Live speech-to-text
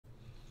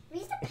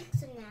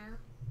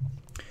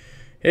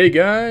Hey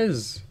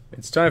guys,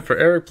 it's time for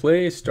Eric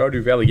Plays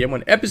Stardew Valley Game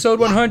 1, episode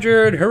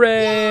 100!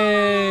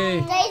 Hooray!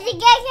 Guys,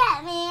 again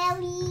got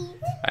married.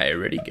 I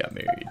already got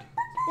married.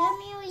 Got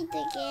married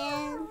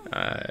again.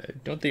 I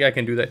don't think I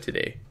can do that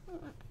today.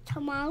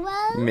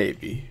 Tomorrow?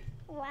 Maybe.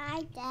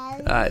 Why,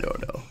 Dad? I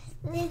don't know.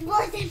 It's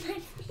more than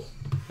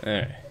my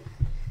Alright.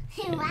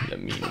 Why? In the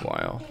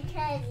meanwhile,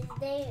 Because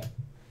they.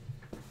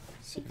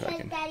 see if I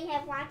Because can Daddy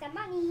has lots of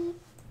money.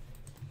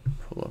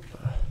 pull up.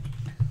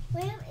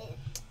 Where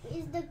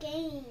is the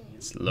game?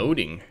 It's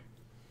loading.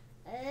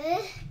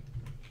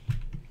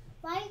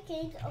 Why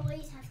games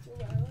always have to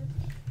load?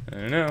 I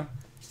don't know.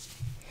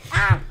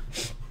 Ah!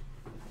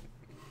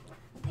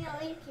 I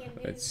always can't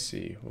do. Let's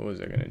see. What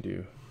was I gonna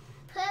do?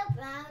 Put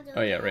louder.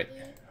 Oh yeah, right.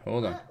 Daddy.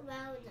 Hold on. Put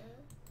louder.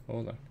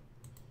 Hold on.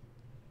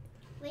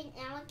 Wait,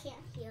 now I can't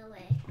hear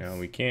it. No,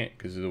 we can't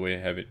because of the way I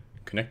have it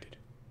connected.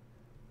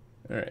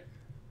 Alright.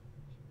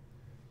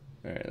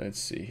 Alright, let's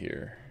see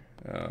here.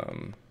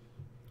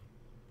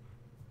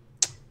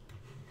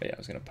 Yeah, I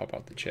was gonna pop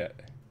out the chat.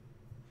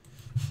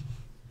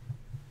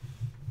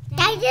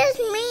 That is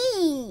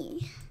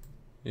me.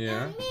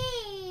 Yeah? That's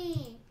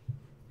me.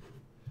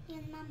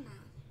 And Mama.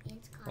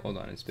 It's called. Hold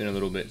on, it's been a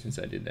little bit since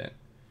I did that.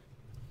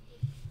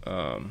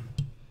 Let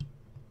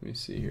me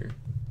see here.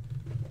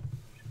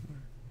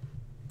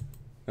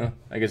 Oh,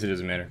 I guess it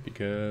doesn't matter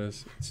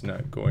because it's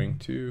not going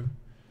to.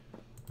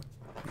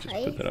 Just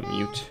put that on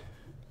mute.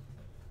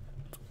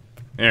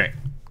 Alright.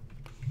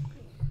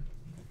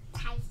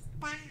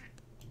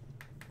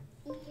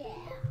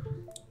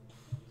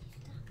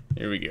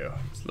 Here we go.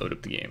 Let's load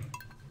up the game.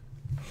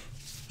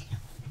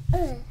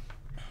 Where's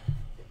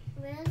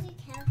the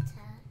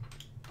character?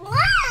 What?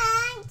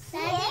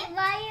 Daddy,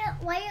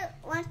 why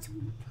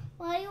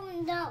are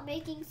you not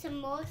making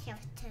some more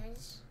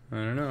characters? I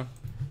don't know.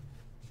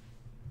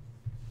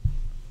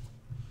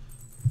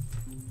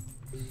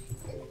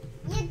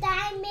 Your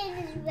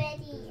diamond is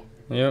ready.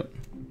 Yep.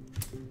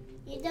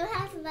 You don't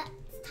have much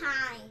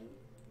time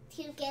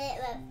to get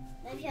it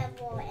with your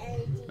more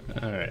energy.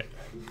 Alright.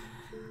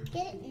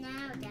 Get it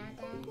now,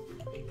 Dada.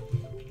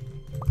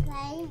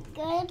 Like,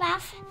 go to the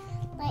bath,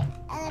 like,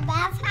 in the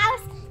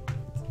bathhouse,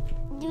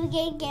 you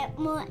can get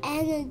more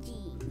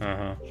energy.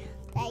 Uh-huh.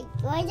 Like,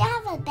 we're gonna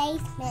have a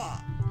basement.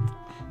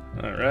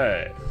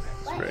 Alright.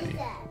 It's What ready. is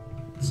that?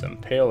 Some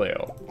pale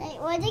ale. Like,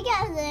 we're gonna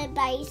get the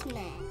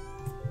basement.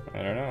 I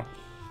don't know.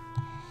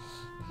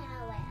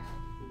 How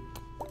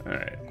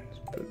Alright. Let's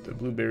put the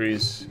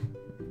blueberries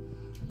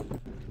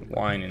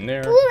wine in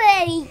there.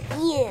 Blueberry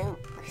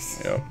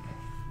juice. Yep.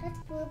 That's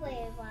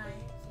blueberry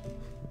wine.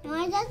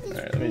 Why does this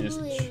Alright, let me just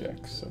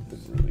check something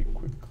really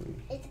quickly.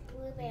 It's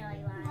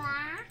blueberry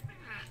wine.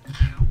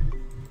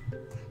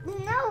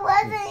 No,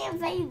 wasn't your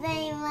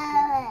favorite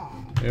one.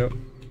 Yep.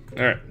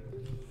 Alright.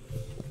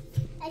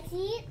 I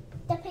see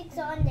the pics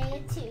on there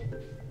too.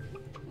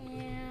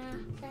 Yeah.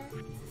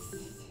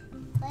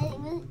 But it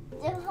was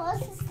the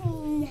horse is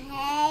saying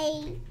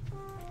hay.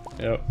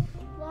 Yep.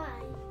 Why?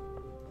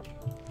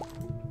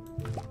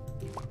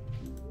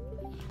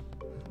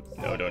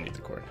 No, don't eat the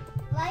corn.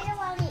 Why do you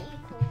want to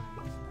eat corn?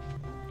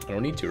 I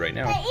don't need to right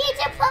now. They eat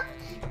the pup.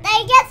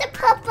 They get the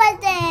puppa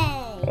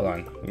thing. Hold on.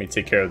 Let me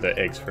take care of the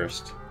eggs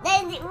first.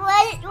 Then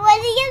what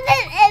do you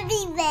give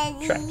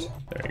everybody? Trapped.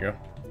 There you go.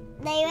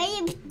 They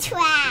already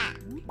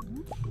trapped.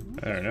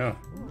 I don't know.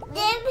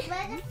 Where's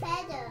the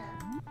feather?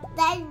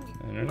 Then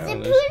I don't know.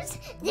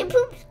 the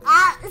poops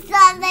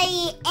outside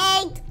the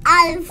eggs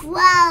on the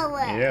floor.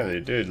 Yeah, they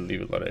did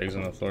leave a lot of eggs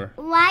on the floor.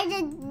 Why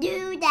did you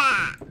do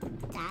that?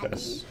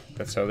 Daddy?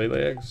 That's how they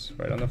lay eggs,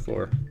 right on the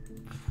floor.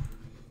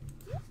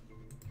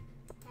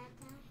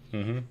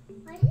 Mm-hmm.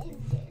 What is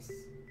this?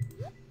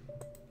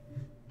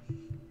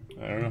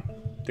 I don't know.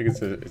 I think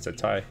it's a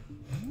tie.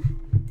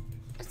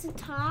 It's a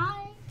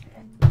tie?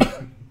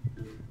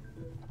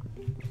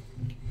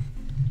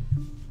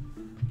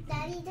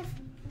 Daddy, the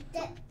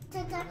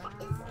duck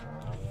is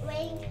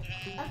wearing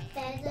a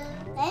feather.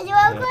 And you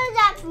want to go to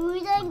that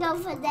food and go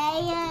for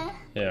there?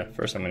 Yeah,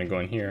 first I'm gonna go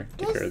in here,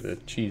 take care of the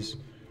cheese.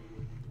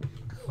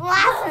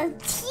 Lots of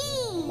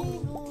cheese.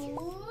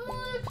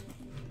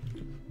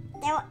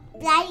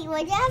 Daddy, we're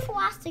gonna have to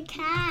wash the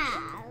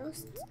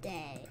cows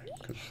today.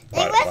 A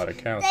lot of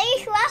cows.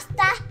 They must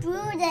stop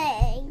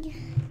brooding.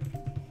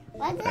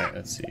 Alright,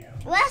 let's see.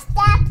 What's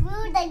that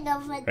brooding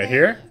over there? Right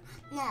here?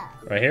 No.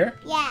 Right here?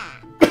 Yeah.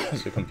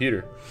 It's a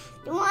computer.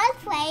 You want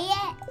to play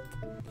it?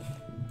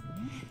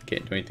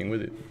 Can't do anything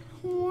with it.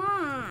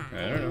 Why?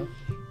 I don't know.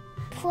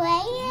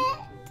 Play it?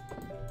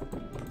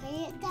 Play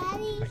it,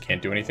 Daddy? I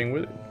can't do anything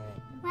with it.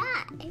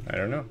 Why? I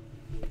don't know.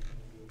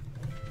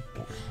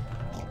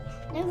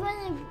 They're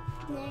gonna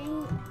play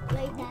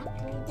like that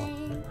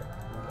brooding.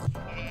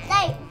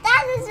 Like,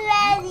 that is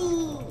ready.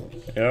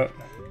 Yep.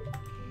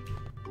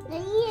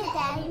 Look here,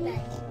 Daddy.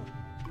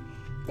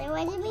 They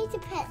wanted me to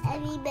pet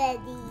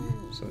everybody.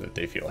 So that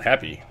they feel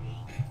happy.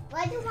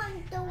 Why do I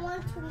don't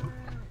want to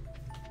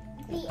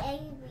be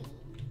angry?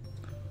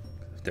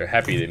 If they're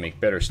happy, they make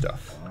better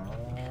stuff.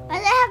 Why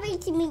do I have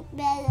to make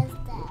better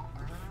stuff?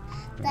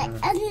 Like a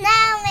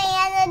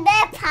snowman a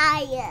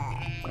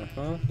vampire.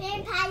 Uh-huh.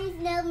 Vampires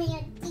know me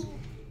a thief.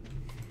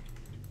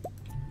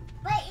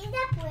 But eat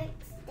the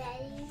bricks,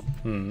 Daddy.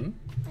 Hmm.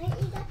 I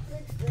eat the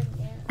bricks in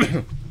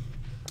there.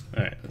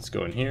 Alright, let's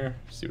go in here.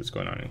 See what's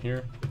going on in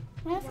here.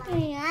 What's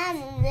going on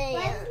in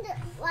there?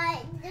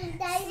 Why is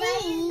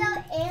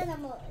no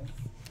animals?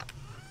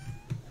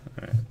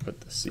 Alright, put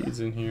the seeds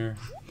in here.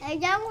 I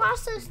don't want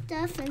some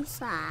stuff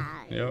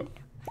inside. Yep.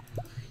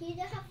 You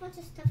don't have a bunch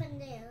of stuff in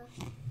there.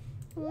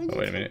 Oh,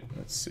 wait a minute.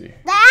 Let's see.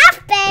 The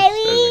half That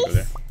doesn't go berries.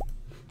 there.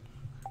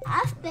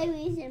 Half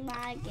berries in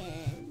my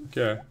game.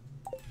 Okay.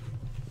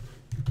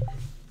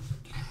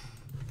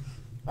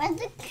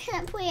 What's the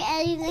complete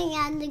anything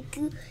on the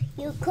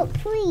you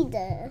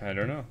completed? I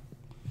don't know.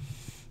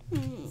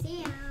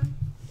 Sam,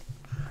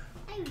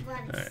 I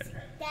want Alright.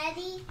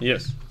 Daddy.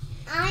 Yes.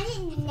 I'm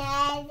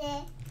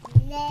another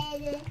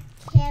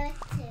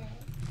character.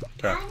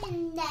 Okay. I'm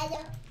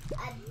another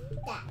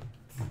that.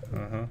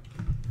 Uh-huh.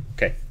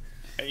 Okay.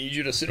 I need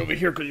you to sit over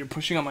here because you're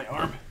pushing on my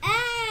arm.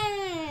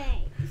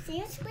 Hey,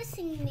 Sam's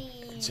pushing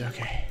me. It's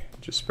okay.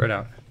 Just spread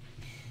out.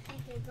 I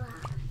can go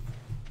out.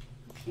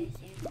 Okay,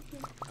 Sam.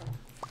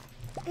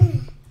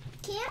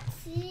 Can't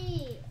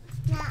see.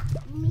 Not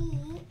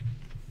me.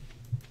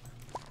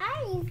 I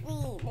see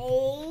you.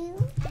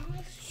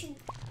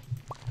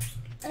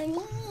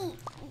 Only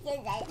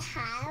because I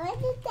have a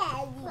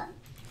daddy.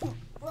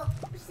 Well,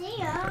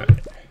 Sam.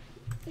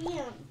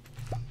 Sam.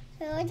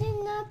 So I did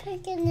not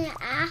pick in the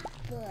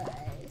apples.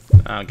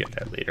 I'll get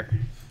that later.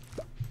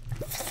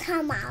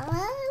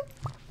 Tomorrow?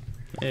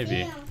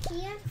 Maybe. Sam,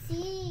 can't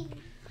see.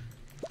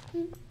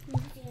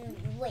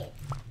 Wait.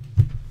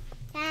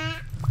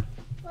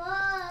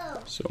 Whoa.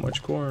 So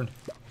much corn.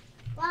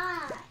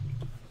 Why?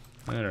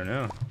 I don't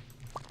know.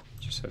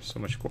 Just have so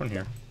much corn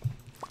here.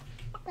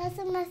 That's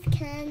a much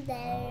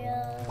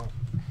candle.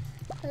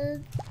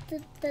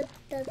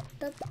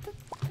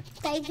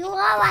 Thank you all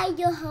right,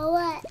 you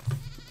what?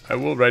 I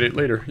will write it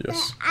later.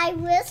 Yes. I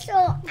wish I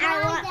want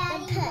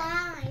to put.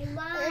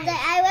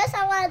 I wish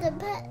I wanted to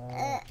put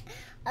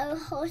a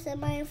house in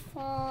my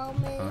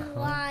farm and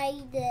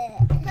ride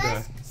it.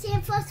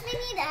 First we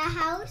need a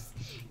house,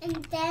 and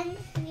then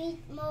we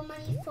need more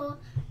money for.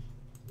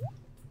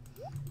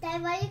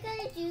 Then what are you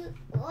gonna do?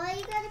 Where are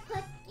you gonna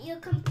put your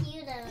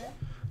computer?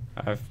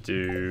 I have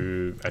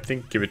to, I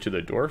think, give it to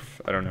the dwarf.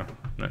 I don't know.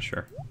 I'm not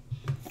sure.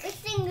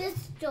 It's in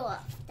this door,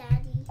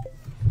 Daddy.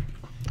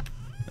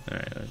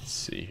 Alright, let's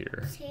see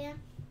here. It's here.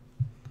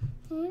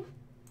 You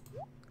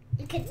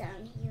get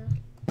down here.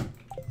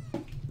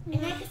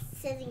 I'm not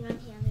sitting on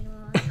here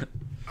anymore.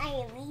 I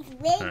am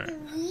ready.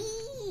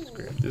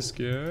 Grab this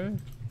guy.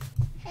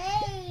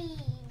 Hey,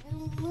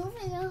 you're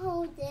moving the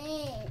whole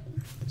day.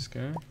 This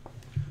guy.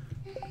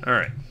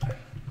 Alright.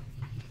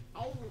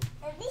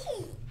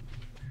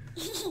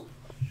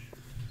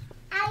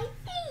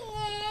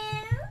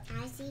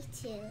 I see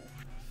too.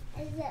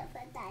 Is it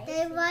for Daddy?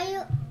 Then why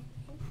you,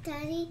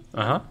 Daddy?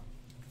 Uh-huh.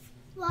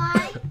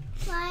 Why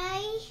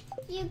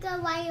you go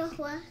ride your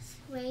horse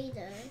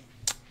later?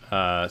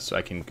 So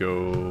I can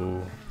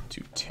go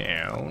to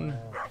town.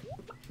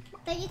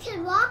 But you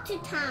can walk to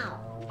town.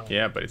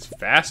 Yeah, but it's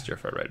faster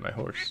if I ride my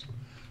horse.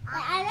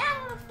 I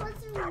never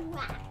supposed to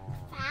walk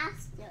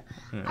faster.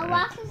 I Alright.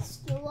 walk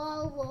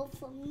slower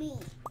for me.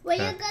 Where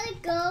you gonna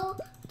go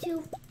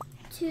to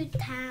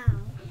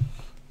town?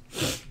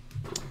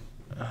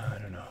 I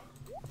don't know.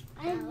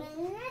 I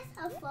minutes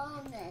or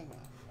 4 minutes?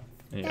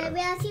 Then Yeah. we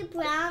have to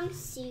brown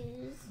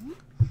shoes.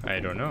 I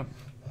don't know.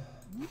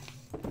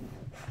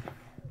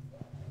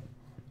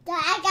 Then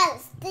I got a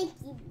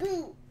stinky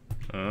boot.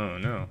 Oh,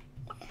 no.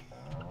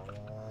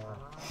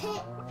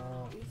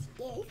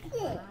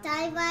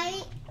 Daddy,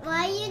 why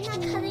are you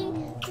not cutting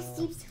the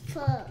sheep's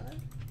fur?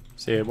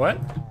 Say what?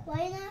 Why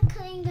are you not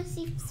cutting the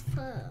sheep's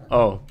fur?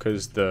 Oh,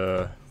 because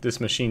this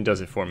machine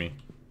does it for me.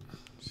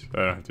 So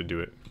I don't have to do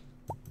it.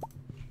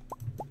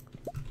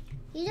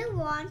 You don't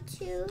want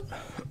to?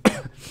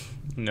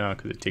 No,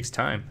 because it takes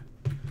time.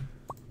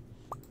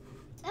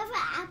 Have an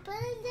apple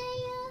in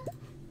there?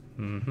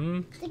 Mm-hmm.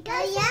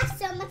 Because you have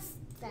so much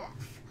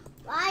stuff.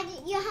 Why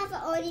did you have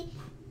only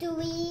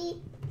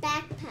 3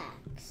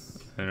 backpacks?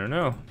 I don't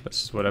know.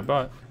 That's what I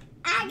bought.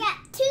 I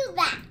got 2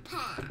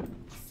 backpacks.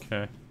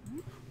 Okay.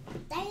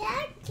 You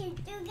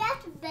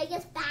got the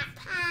biggest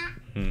backpack.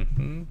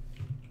 Mm-hmm.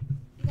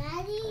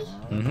 Daddy?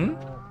 Mm-hmm.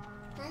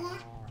 Dada,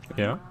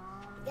 Yeah.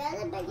 you got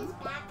the biggest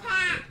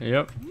backpack.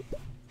 Yep.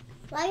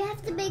 Why you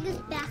have the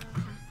biggest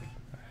backpack?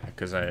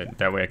 Because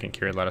that way I can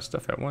carry a lot of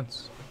stuff at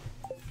once.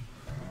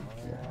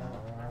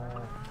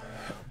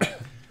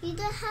 You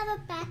don't have a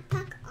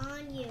backpack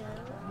on you.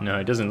 No,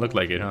 it doesn't look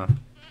like it, huh?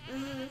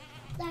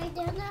 I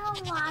don't know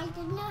why I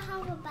didn't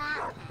have a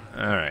backpack.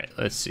 All right.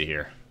 Let's see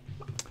here.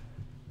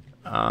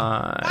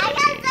 I got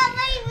so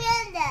many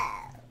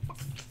windows.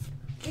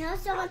 You have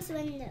so much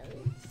windows.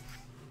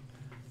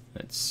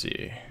 Let's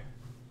see.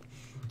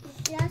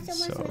 You have so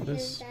much So windows,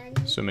 this,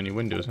 Daddy. so many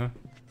windows, huh?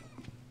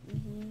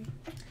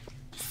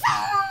 So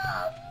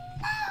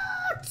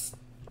much!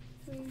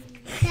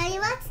 Daddy,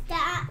 what's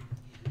that?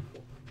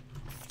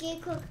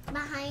 scarecrow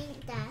behind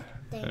that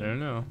thing? I don't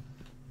know.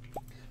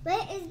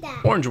 What is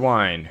that? Orange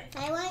wine.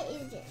 Like, what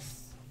is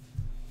this?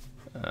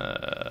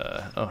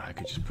 Oh, I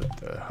could just put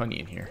the honey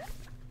in here.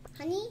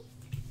 Honey?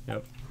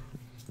 Yep.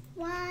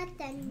 What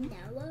the no?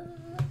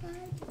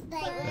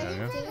 Like, what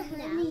There we is go.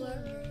 the honey?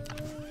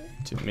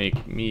 To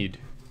make mead.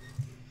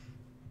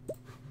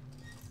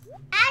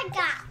 I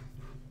got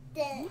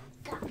that.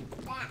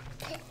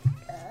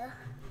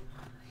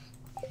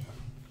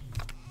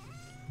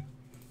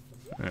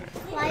 Alright.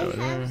 Why go you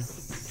there. have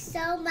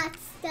so much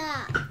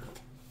stuff?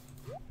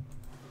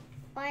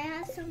 Why you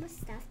have so much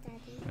stuff,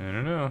 Daddy? I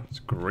don't know. It's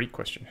a great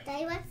question.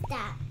 Daddy, what's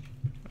that?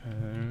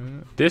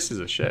 This is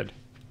a shed.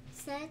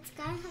 So it's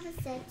gotta have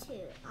a set too.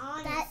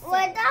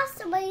 What does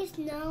somebody's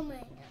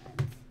snowman?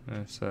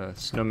 That's a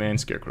snowman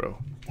scarecrow.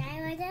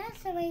 Daddy, what does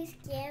somebody's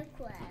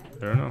scarecrow?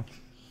 I don't know.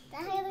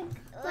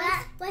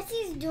 What's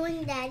he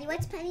doing, Daddy?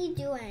 What's Penny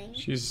doing?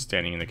 She's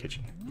standing in the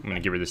kitchen. I'm gonna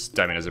give her this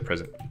diamond as a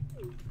present.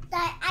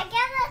 Dad, I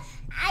get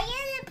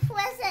a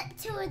present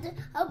to the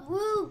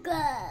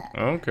Aruga.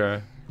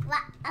 Okay.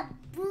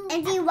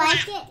 And do you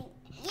like it?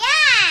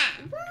 Yeah!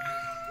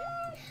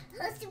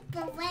 I'm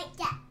super like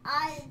that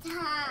all the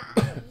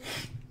time.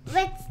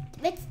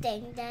 Which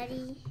thing,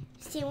 Daddy?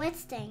 See, which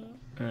thing?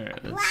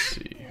 Alright, let's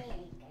see.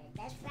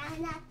 That's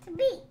found out the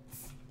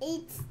beats.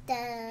 It's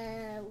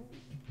the...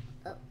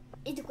 Oh,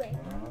 it's great.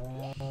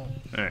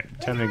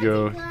 Alright, time to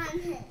go.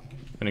 I'm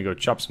gonna go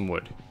chop some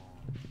wood.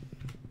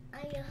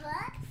 On your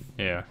horse?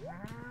 Yeah.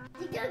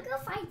 You gonna go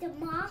fight the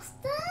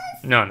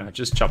monsters? No,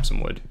 just chop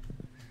some wood.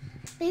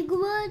 Big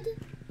wood?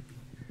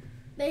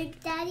 Big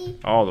Daddy?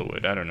 All the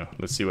wood. I don't know.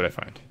 Let's see what I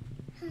find.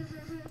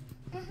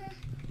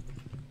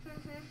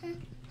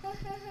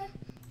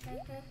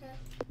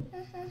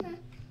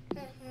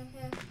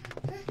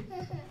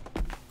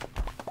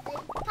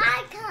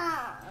 Pine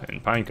cone!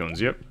 And pine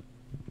cones. Yep.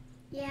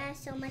 Yeah,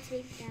 so much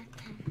big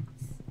backpacks.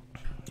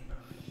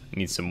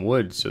 Need some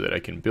wood so that I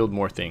can build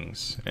more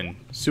things. And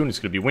soon it's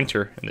gonna be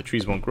winter, and the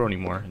trees won't grow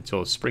anymore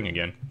until it's spring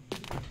again.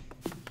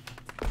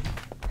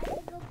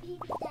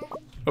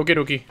 Okie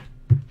dokie.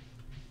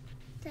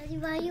 Daddy,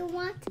 why you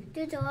want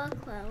the door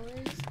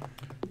closed?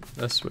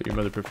 That's what your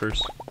mother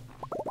prefers.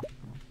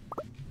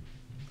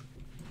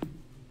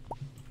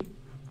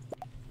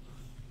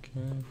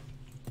 Okay.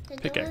 The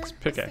Pickaxe, door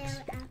pickaxe, is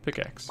there.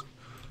 pickaxe.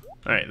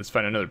 Alright, let's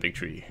find another big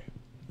tree.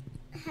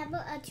 How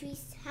about a tree?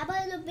 How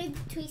about a big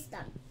tree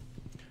stump?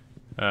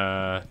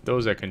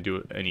 Those I can do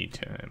at any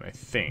time, I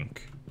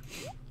think.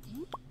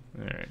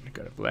 Alright, I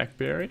got a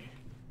blackberry.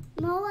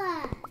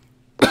 Moa.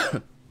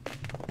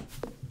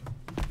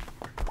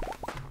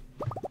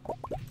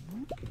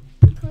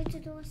 Close the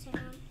door,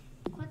 Sam.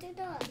 Close the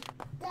door.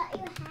 That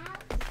your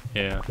house?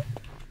 Yeah.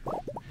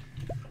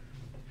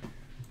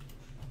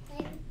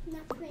 I'm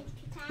not going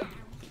to town.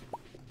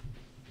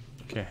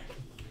 Okay.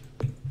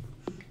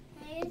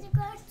 Are you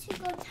going to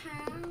go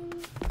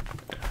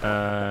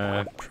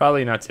town?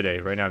 Probably not today.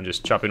 Right now I'm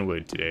just chopping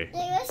wood today.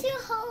 Where's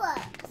your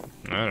horse?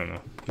 I don't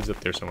know. He's up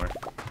there somewhere.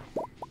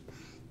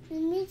 We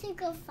need to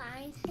go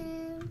find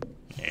him.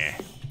 Yeah.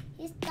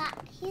 He's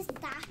dark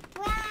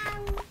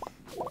brown.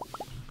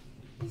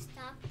 He's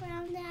dark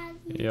brown,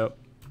 Daddy. Yep.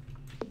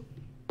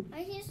 Why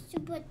is he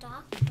super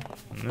dark brown?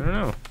 I don't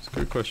know. It's a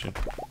good question.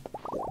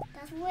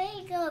 That's where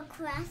you go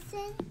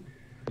crossing.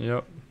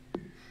 Yep.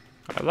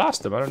 I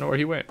lost him. I don't know where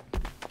he went.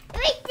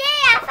 Right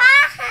there, I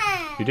found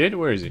him. You did?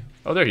 Where is he?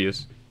 Oh, there he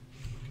is.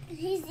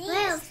 He's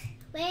where,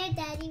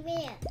 Daddy?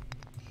 Where?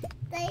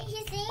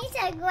 He's eating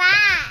the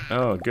grass.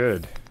 Oh,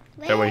 good.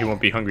 That way he won't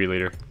be hungry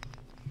later.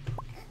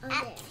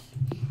 Okay.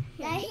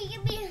 Now he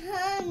can be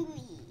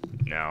hungry.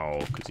 No,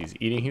 because he's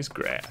eating his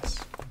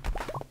grass.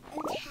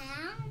 In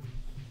town?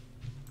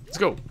 Let's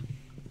go.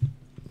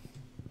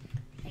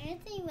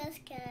 Anything was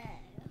good.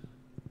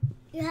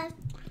 You have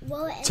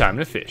wool and Time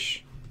to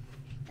fish.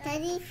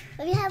 Daddy,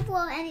 if you have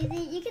wool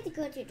anything, you get to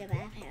go to the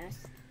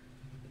bathhouse.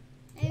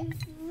 And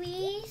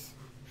please,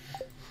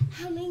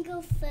 help me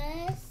go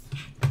first.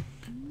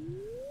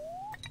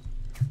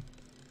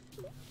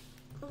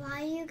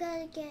 Why you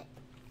gotta get?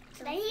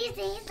 He's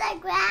eating the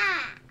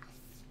grass.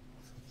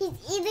 He's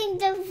eating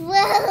the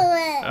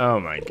fruit. Oh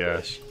my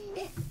gosh.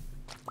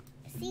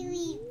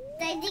 Seaweed.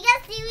 I think a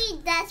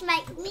seaweed that's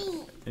like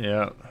me.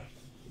 Yeah.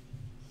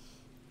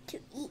 To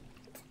eat.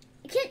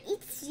 You can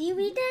eat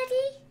seaweed,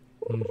 Daddy?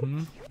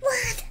 Mm-hmm.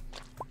 What?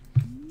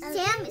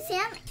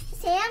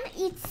 Sam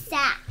eats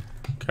sap.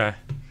 Okay.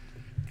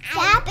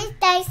 Sap is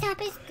nice.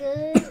 Sap is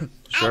good.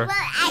 Sure.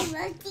 I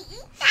love to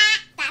eat that.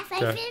 That's my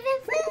Okay.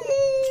 favorite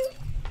food.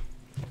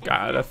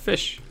 Got a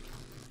fish.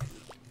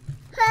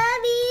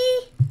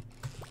 Hubby.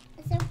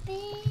 It's a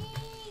big.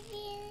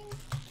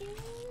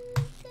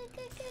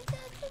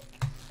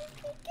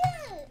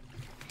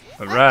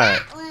 All right.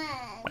 That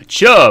one. A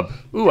chub.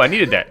 Ooh, I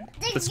needed that.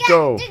 Let's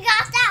go. The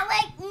guys that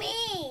like me.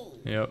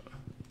 Yep.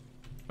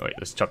 Oh, wait,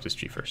 let's chop this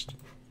tree first.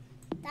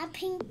 That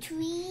pink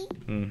tree.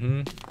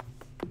 Mm-hmm.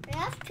 I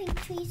have pink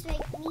trees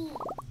like me.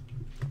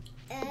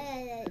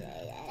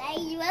 Daddy,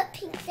 Daddy, you have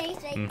pink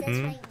things like this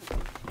right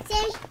now. So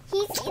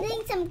he's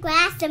eating some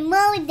grass and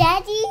more,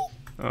 Daddy.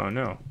 Oh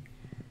no.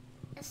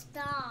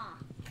 Stop.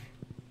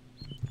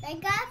 I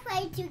gotta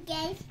play 2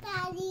 games,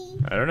 Daddy.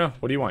 I don't know.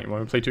 What do you want? You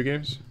want me to play 2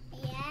 games?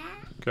 Yeah.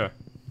 Okay.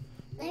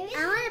 I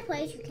want to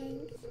play 2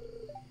 games.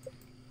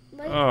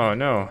 Oh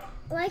no.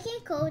 Why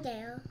can't go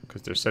there?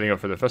 Because they're setting up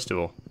for the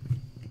festival.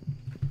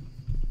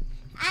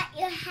 At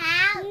your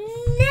house?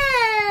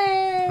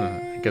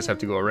 No. I guess I have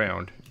to go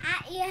around.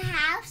 At your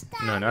house,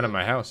 Daddy? No, not at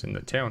my house, in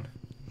the town.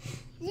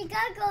 You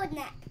gotta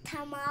go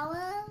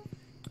tomorrow?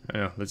 I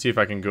know. Let's see if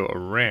I can go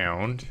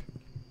around.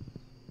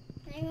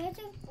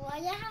 Why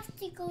do you have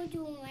to go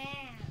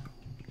around?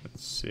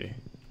 Let's see.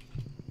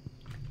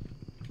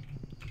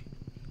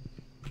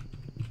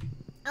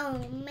 Oh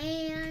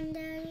man,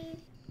 Daddy.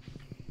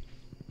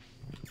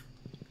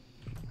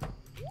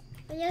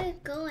 Where are you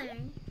going?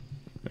 I'm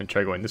gonna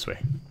try going this way.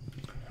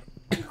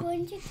 You're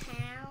going to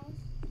town?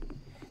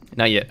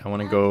 Not yet. I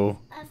want to go.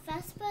 A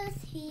festival's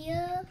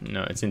here.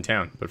 No, it's in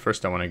town. But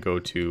first, I want to go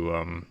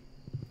to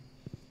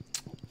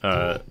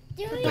the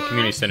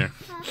community center.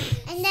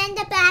 And then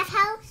the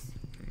bathhouse.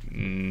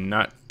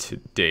 Not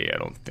today, I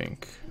don't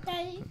think.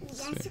 Daddy,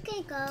 yes, you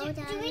can go.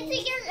 Do we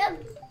think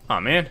Oh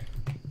man.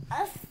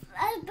 a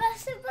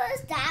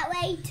festival's that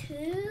way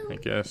too? I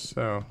guess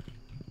so.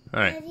 All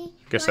right. Daddy,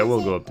 Guess I will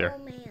why go is up there. it-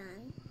 Oh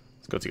man.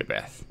 Let's go take a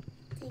bath.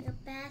 Take a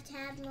bath,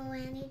 have no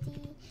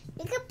energy.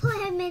 You can put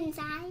him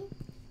inside.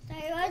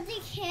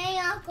 Daddy,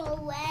 can't go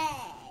away.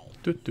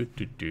 Do do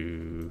do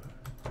do.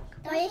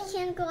 Why you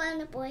can't go on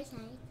the boy's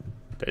side?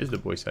 That is the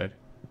boy side.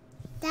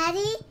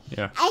 Daddy?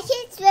 Yeah. I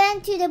can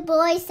swim to the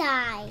boy's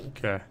side.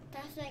 Okay.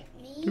 That's like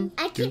me.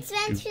 I can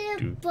swim to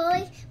the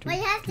boy. Why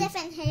you have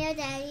different hair,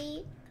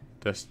 Daddy?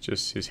 That's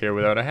just his hair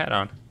without a hat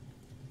on.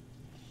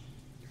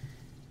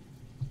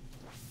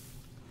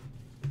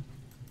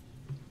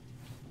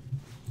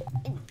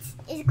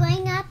 It's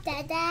going up,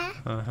 Dada.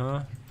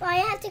 Uh-huh. Why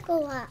you have to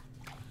go up?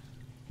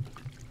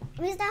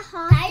 Where's the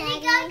hall, Daddy?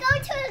 You gotta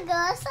go to the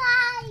girl's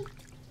side.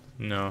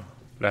 No.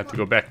 But I have to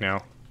go back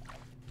now.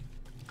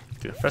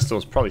 The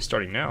festival's probably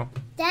starting now.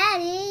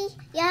 Daddy,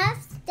 you have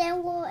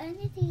still more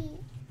energy.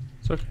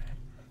 It's okay.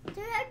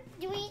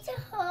 You need to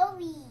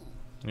hurry.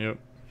 Yep.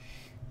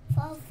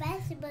 For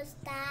festival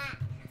start.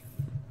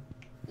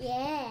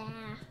 Yeah.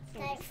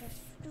 First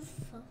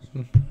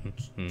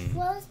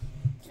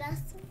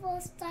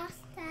festival starts,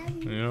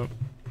 Daddy. Yep.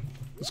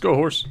 Let's go,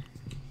 horse.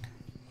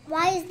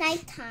 Why is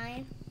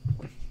nighttime?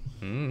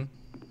 Mm.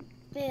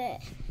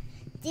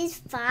 There's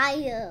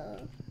fire.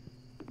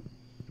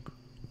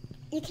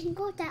 You can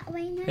go that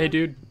way now. Hey,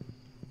 dude.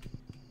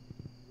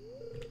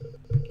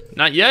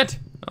 Not yet?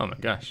 Oh my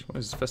gosh. When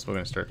is this festival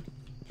gonna start?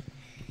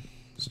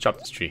 Let's chop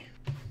this tree.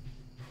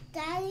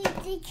 Daddy,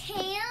 they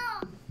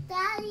can't.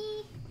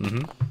 Daddy.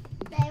 Mm-hmm.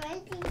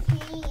 Daddy,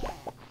 they can't.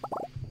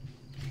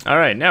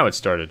 Alright, now it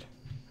started.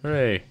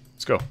 Hooray.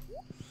 Let's go.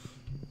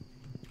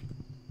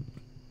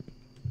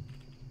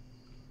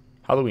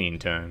 Halloween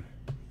time.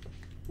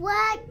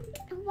 What?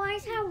 Why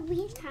is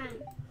Halloween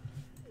time?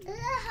 Is it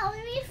a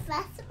Halloween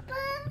festival?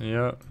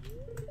 Yep.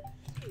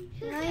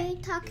 Why are you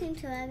talking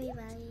to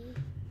everybody?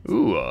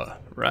 Ooh,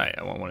 right.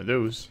 I want one of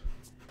those.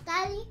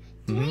 Daddy,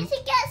 do you need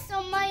to get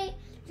some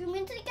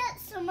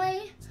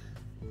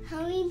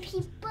Halloween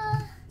people?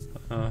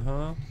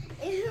 Uh-huh.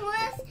 If you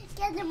want to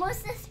get the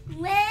most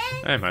win,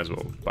 I might as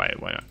well buy it.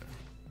 Why not?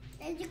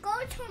 then you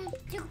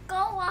go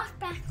walk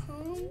back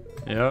home.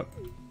 Yep.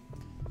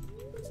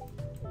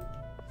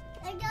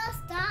 I gotta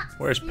stop.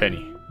 Where's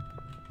Penny?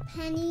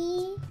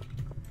 Penny?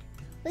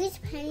 Where's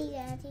Penny,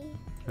 Daddy?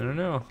 I don't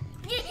know.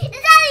 Is that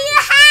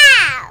your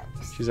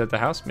house? She's at the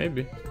house,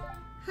 maybe.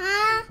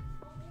 Huh?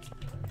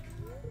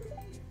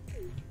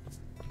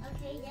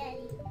 Okay,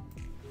 Daddy.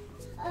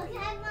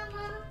 Okay,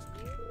 Mama.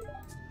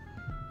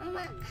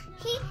 Mama,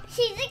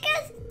 she's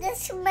because the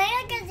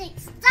smell doesn't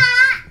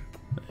stop.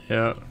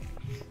 Yep.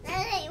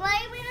 Daddy,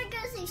 why are we not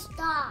gonna say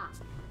stop?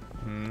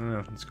 I don't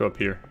know. Let's go up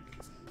here.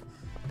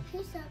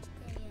 Who's up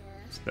there?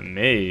 It's the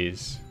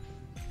maze.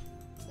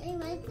 They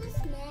like the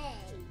smell.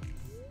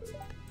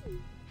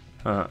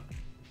 Huh.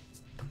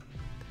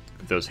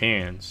 Look at those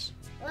hands.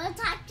 Wanna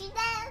talk to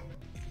them?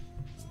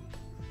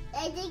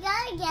 They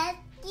gotta get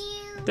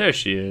you. There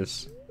she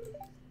is.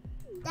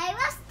 They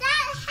must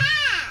that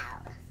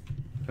house.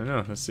 I don't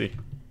know. Let's see.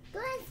 Go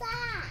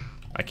inside.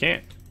 I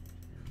can't.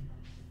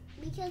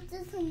 Because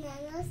there's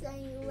bananas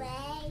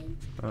anyway.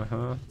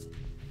 Uh-huh.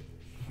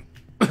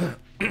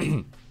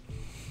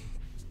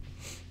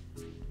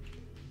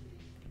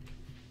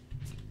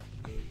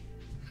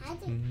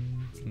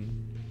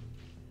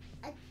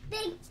 A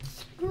big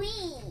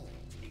screen.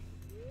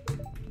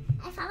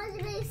 I found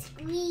a big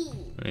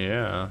screen.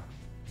 Yeah.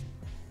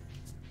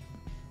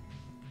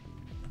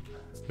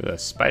 Look at the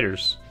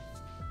spiders.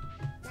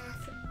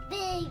 That's a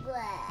big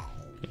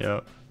one.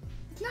 Yep.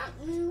 It's not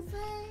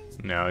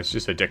moving. No, it's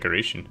just a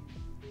decoration.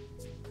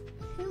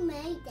 Who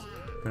made that?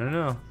 I don't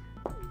know.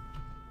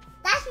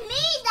 That's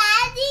me,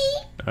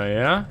 Daddy. Oh,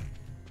 yeah?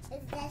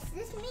 This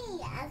is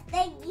me. A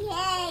big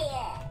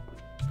hair.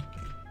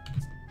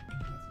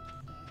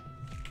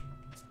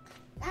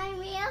 I'm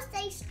gonna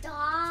say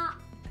stop.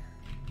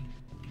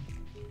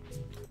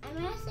 I'm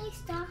gonna say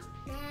stop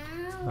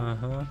now.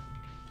 Uh-huh.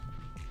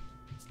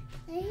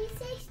 Did he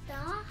say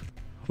stop?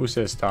 Who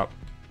says stop?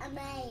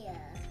 Amaya.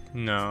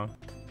 No.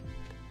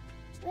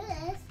 Where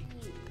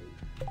is you?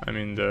 I'm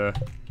in the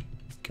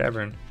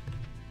cavern.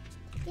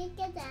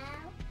 Get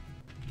out.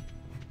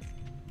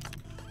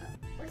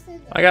 What's in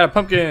there? I got a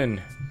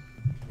pumpkin.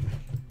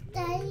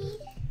 Daddy,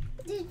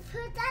 did you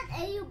put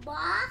that in your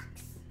box?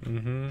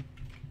 Mm-hmm.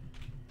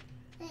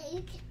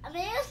 I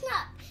mean, it's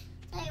not.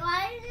 Like,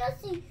 why did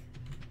you see?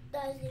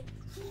 Does it?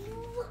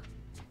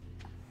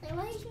 Like,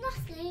 why is not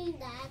saying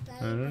that?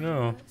 I don't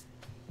know.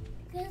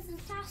 Because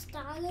it's not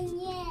starting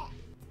yet.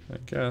 I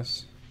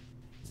guess.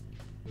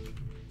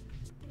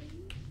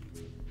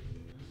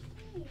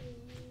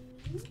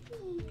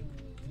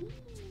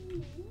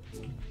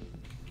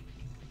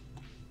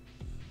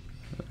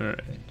 Alright.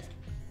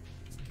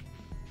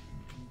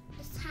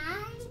 It's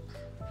time.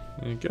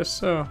 I guess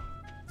so.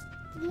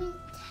 We to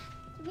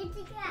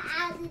get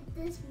out of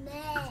this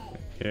mess.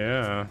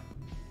 Yeah.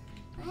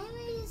 Why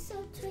are you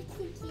so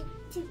tricky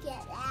to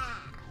get out?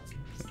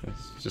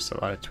 It's just a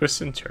lot of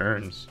twists and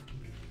turns.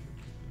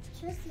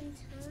 Twists and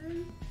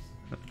turns?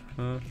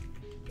 Huh?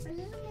 What does it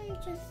mean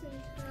twists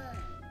and turns?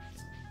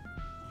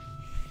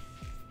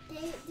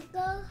 They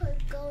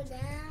go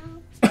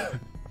down.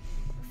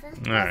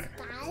 Alright.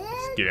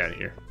 Let's get out of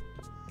here.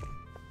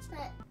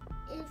 But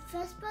if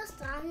first bus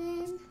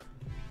started,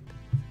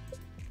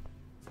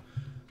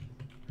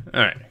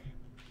 Alright.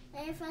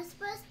 if first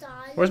bus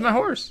started, Where's my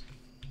horse?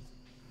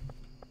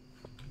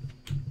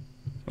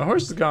 My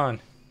horse is gone.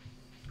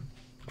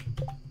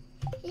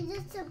 he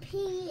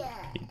disappeared.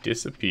 He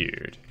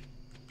disappeared.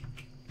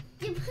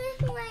 You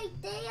put him right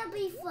there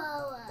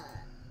before.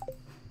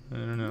 I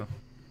don't know.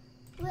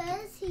 Where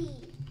is he?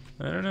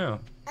 I don't know.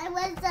 And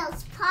where's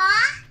those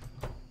paw?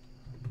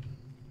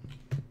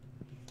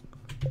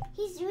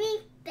 He's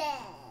sleeping.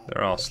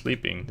 They're all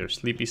sleeping. They're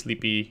sleepy,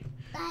 sleepy.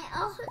 Like,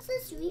 oh,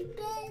 who's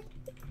sleeping?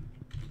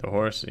 The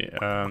horse,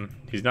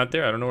 he's not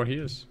there. I don't know where he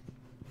is.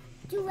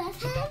 You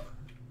with him?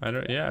 I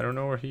don't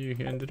know where he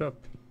ended up.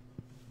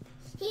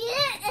 He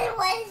didn't in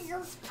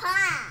Weasel's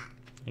paw.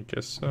 I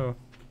guess so.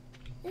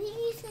 I think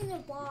he's in a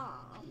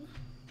bomb.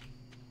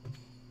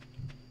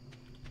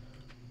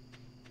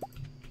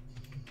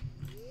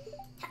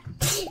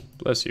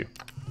 Bless you.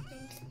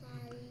 Thanks,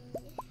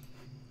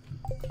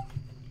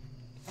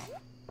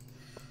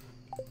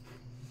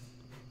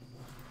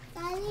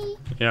 Daddy. Daddy,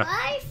 Yeah.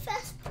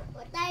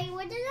 Daddy,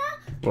 what did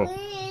Whoa.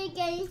 we're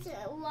going to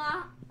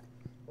walk.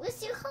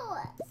 What's your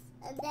horse?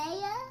 And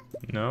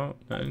there? No,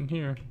 not in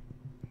here.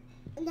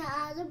 And the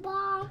other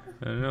bomb?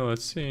 I don't know.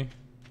 Let's see.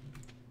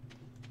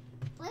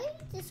 Why are you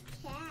just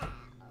cow?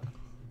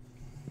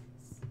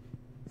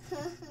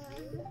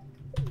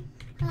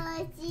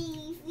 Oh,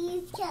 gee,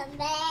 please come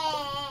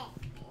back.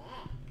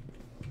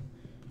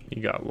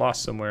 He got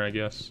lost somewhere, I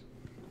guess.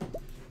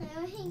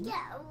 So he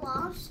got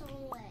lost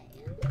somewhere.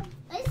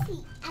 Is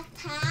he a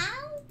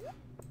cow?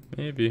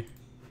 Maybe.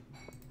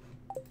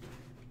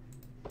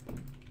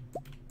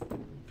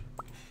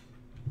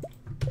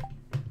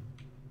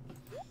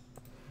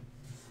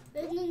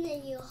 Listen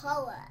to your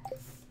horse.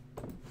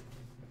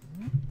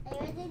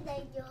 Listen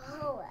to your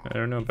horse. I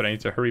don't know, but I need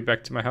to hurry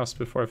back to my house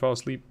before I fall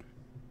asleep.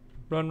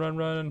 Run, run,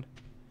 run.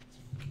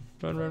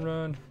 Run, run,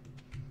 run.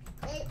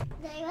 They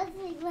was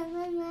like,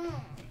 run.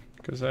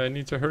 Because I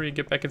need to hurry and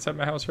get back inside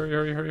my house. Hurry,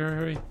 hurry, hurry, hurry,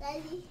 hurry.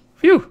 Daddy,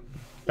 Phew!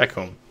 Back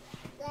home.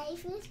 Daddy,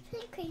 please play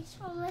Crazy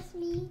with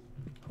me.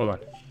 Hold on.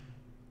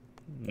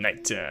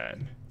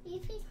 Nighttime.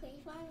 Please play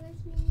Crazy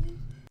with me.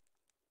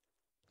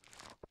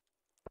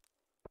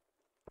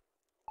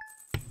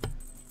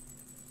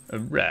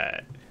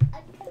 Alright. I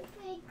can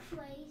play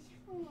Crazy.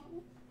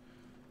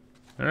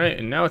 Alright,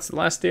 and now it's the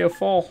last day of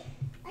fall.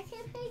 I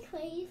can play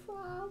Crazy.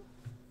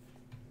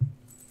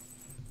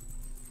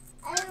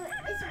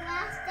 It's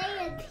last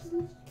day of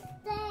Pink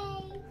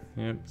Day.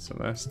 Yep, it's the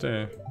last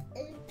day.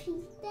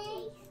 Pink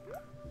Day.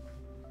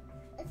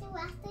 It's the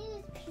last day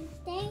of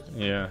Pink Day.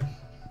 Yeah.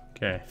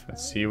 Okay,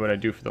 let's see what I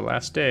do for the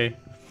last day.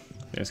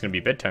 It's gonna be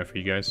bedtime for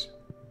you guys.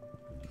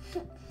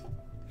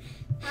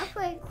 I'll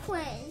play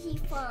Crazy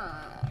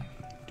Farm.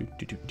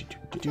 Play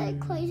Do.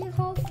 Crazy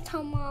Farm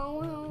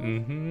tomorrow.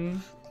 Mm-hmm.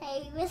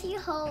 Hey, where's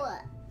your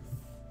horse?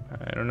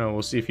 I don't know.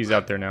 We'll see if he's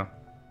out there now.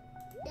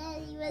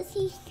 Daddy, where's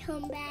he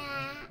come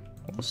back?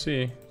 We'll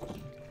see.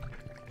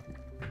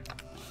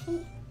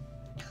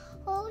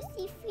 Oh,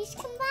 see fish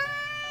come back.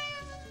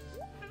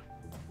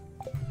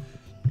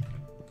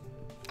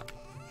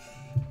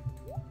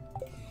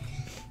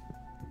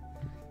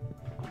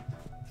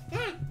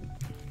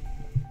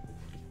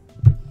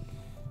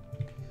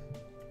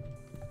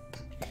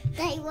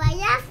 Daddy, why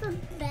that's the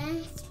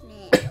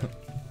basement?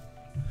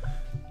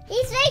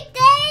 He's right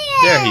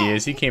there. There he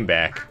is. He came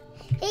back.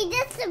 He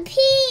disappeared.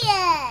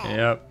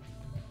 Yep.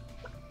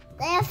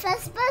 They're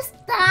supposed to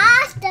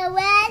start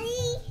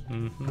already.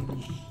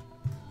 Mm-hmm.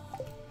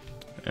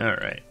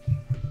 Alright.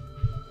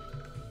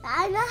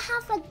 I don't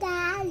have a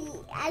daddy.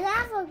 I don't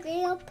have a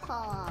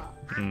grandpa.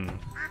 Mm.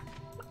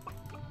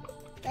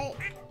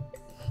 Like,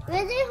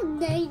 when you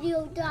name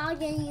your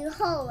dog and you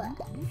hold it.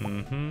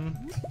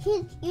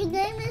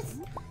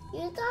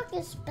 Your dog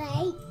is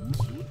Spike.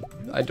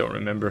 I don't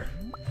remember.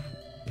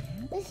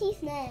 What's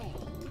his name?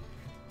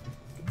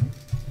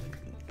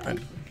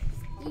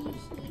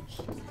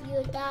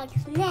 Your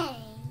dog's name.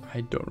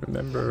 I don't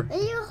remember.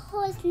 What's your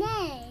horse's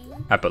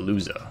name?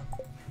 Appaloosa.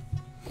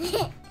 What's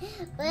the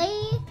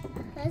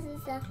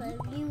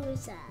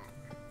Appaloosa?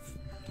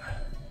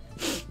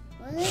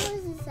 What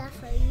was the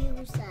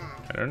Appaloosa?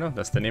 I don't know.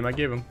 That's the name I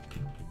gave him.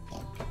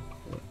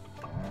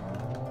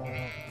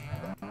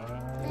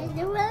 Like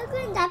the one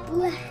in that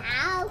blue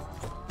house.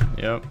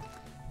 Yep.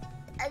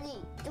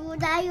 Do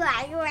that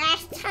like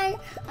last time?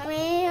 I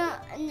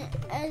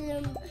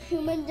mean,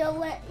 human don't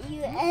let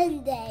you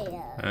in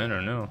there. I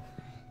don't know.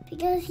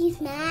 Because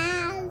he's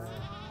mad.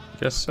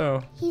 Guess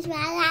so. He's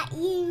mad at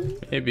you.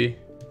 Maybe.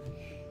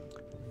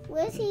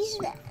 What's his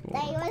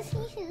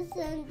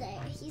Sunday?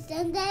 He's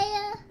in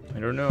there? I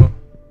don't know.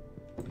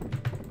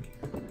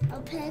 A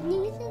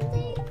penny's in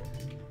there?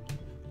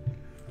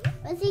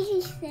 What's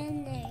his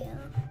Sunday?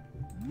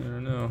 I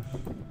don't know.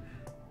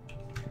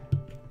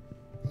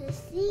 Let's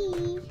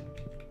see.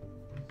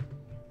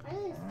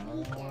 Where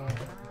is he at?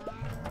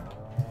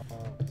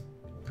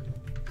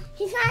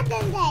 He's not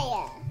in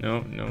there.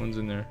 No, no one's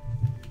in there.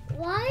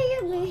 Why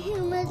are the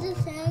humans in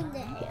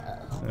there?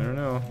 I don't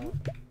know.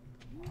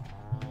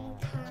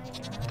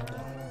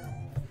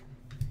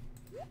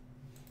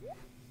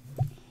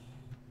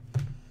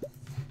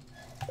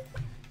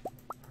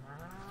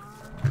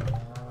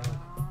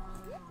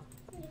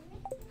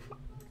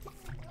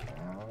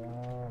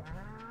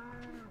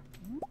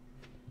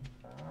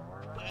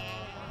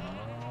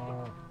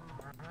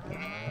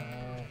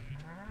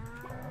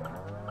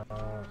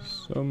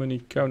 So many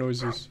cow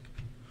noises.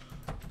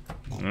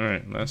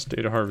 Alright, last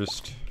day to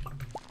harvest.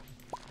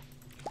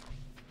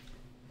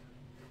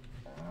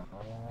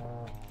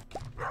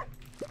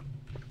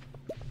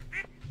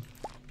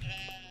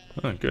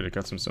 Oh, good. I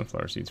got some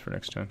sunflower seeds for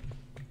next time.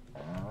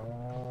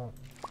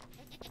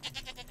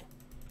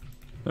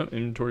 Oh,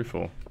 inventory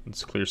full.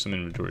 Let's clear some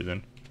inventory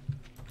then.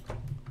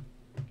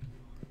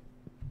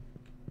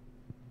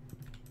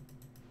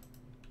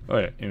 Oh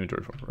yeah,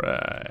 inventory full.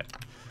 Right.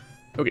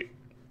 Okay.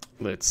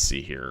 Let's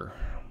see here.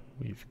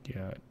 We've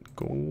got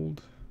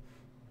gold.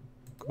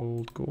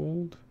 Gold,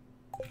 gold.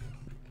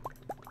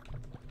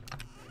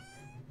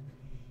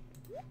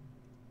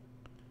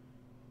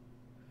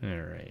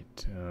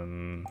 Alright.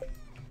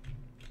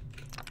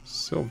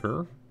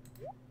 Silver.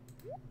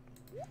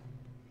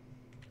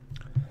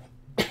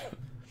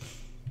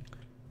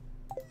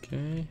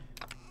 Okay.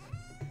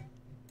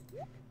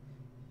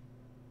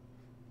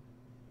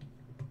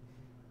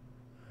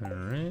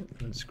 Alright,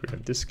 let's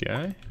grab this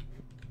guy.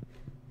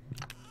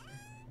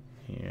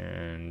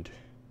 And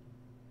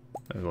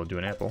might as well do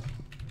an apple.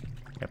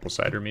 Apple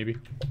cider, maybe.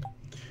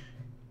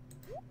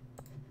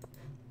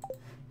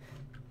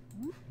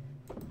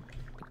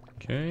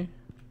 Okay.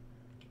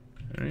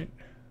 Alright.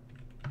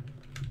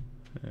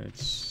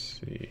 Let's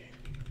see.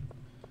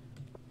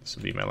 This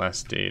will be my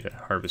last day to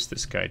harvest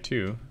this guy,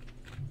 too.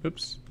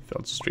 Oops,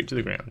 fell straight to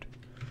the ground.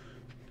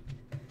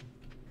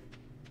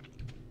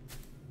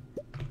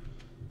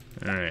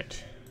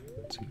 Alright.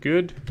 It's a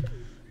good,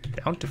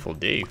 bountiful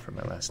day for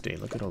my last day.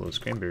 Look at all those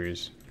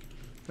cranberries.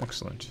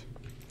 Excellent.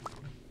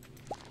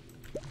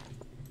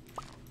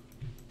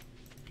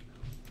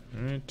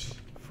 Alright,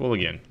 full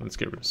again. Let's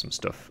get rid of some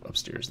stuff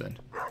upstairs then.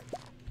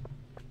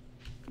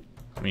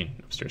 I mean,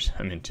 upstairs.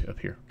 I meant up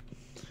here.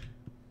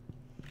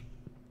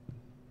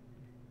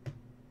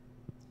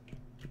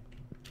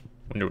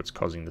 Wonder what's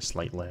causing the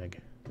slight lag.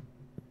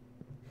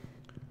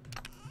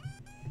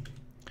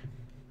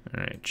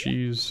 Alright,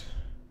 cheese.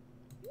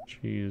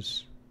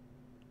 Cheese.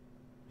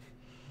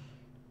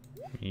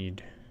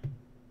 Mead.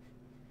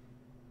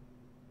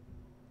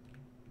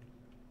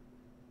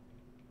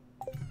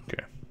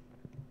 Okay.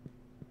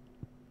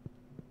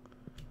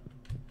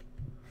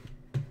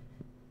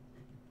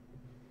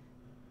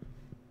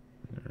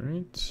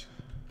 Alright.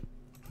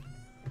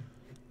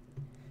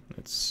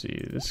 Let's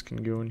see, this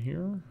can go in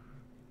here.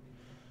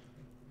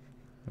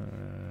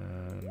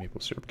 Maple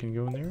syrup can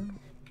go in there.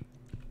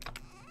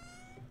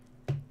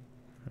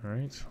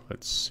 Alright,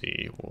 let's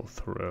see, we'll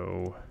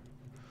throw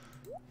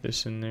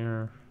this in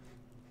there.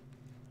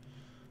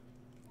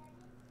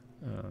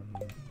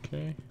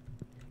 Okay.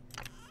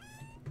 Put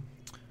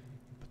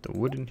the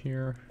wood in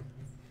here,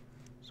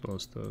 as well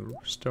as the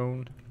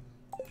stone.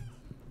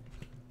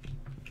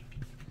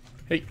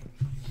 Hey!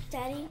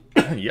 Daddy?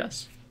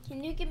 Yes?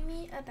 Can you give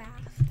me a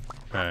bath?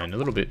 In a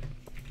little bit.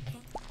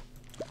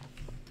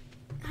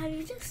 Have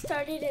you just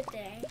started a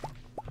day?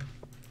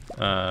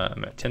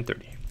 I'm at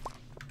 10:30.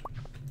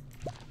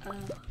 Oh.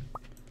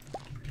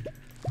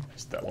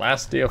 It's the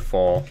last day of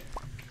fall.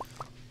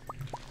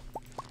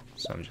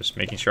 So I'm just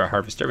making sure I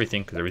harvest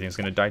everything, because everything's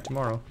going to die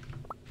tomorrow.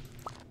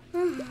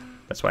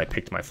 That's why I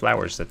picked my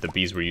flowers that the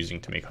bees were using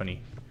to make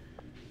honey.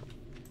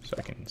 So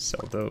I can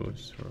sell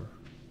those, or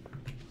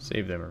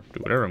save them, or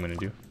do whatever I'm going to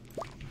do.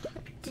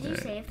 Did you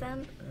save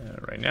them?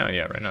 Right now,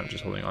 yeah, right now I'm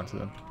just holding on to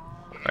them.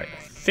 Alright,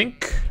 I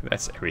think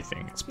that's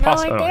everything. It's No,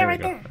 possible. right there, here we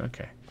right go. there.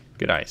 Okay.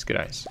 Good eyes, good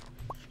eyes.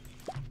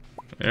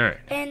 Alright.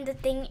 And the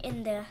thing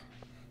in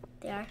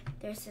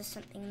there's just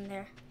something in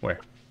there. Where?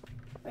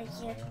 Right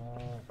here.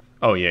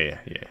 Oh, yeah,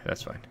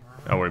 that's fine.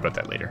 I'll worry about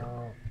that later.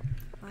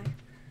 Why?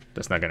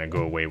 That's not gonna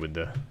go away with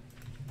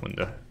when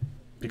the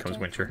becomes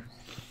Okay. winter.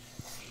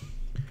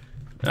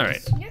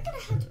 Alright. So you're gonna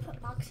have to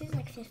put boxes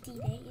like 50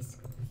 days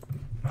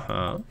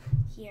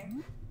here.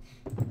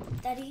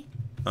 Daddy,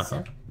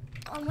 Uh-huh.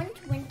 when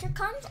winter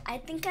comes, I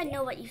think I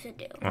know what you should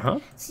do. Uh-huh.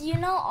 So you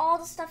know all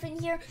the stuff in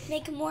here,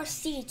 make more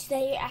seeds so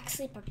that you're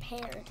actually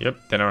prepared.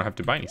 Yep, then I don't have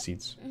to buy any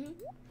seeds.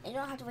 You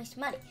don't have to waste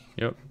money.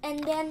 Yep.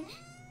 And then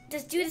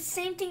just do the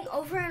same thing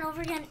over and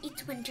over again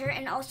each winter,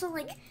 and also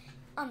like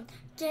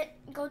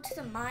go to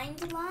the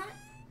mines a lot,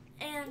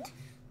 and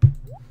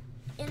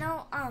you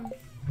know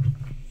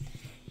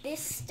this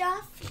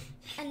stuff,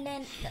 and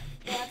then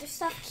the other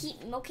stuff,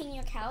 keep milking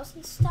your cows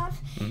and stuff,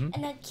 and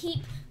then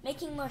keep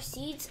making more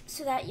seeds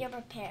so that you're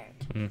prepared.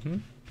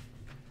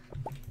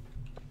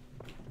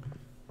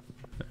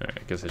 Alright,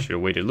 I guess I should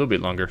have waited a little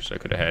bit longer so I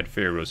could have had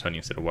fairy rose honey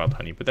instead of wild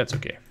honey, but that's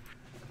okay.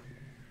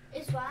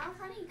 Is wild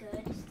honey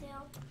good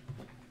still?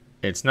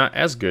 It's not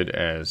as good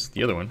as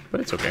the other one, but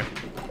it's okay.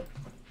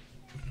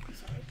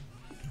 Sorry.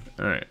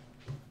 Alright,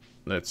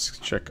 let's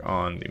check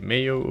on the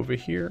mayo over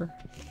here.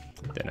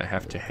 Then I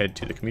have to head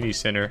to the community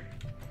center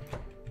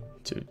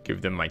to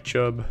give them my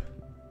chub.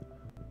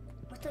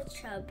 What's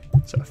a chub?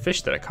 It's a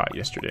fish that I caught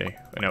yesterday,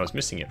 and I was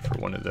missing it for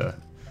one of the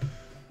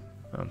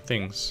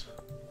things,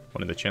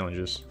 one of the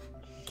challenges.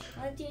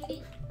 What do you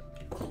need?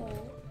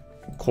 Coal.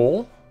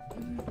 Coal?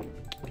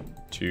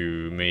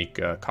 To make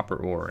copper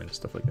ore and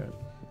stuff like that.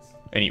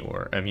 Any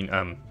ore. I mean,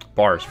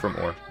 bars from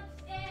ore.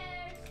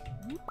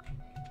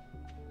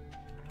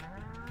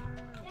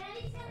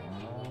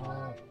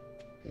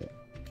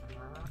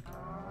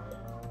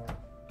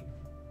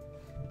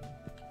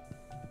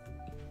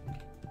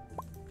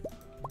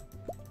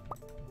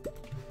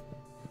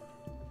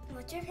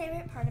 What's your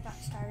favorite part about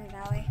Stardew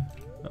Valley?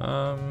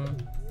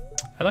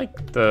 I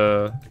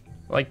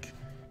like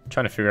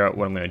trying to figure out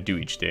what I'm gonna do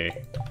each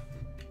day.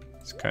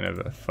 It's kind of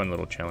a fun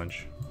little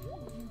challenge.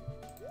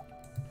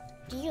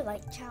 Do you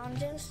like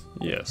challenges?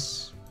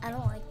 Yes. I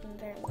don't like them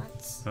very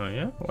much. Oh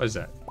yeah? Why is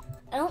that?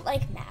 I don't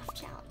like math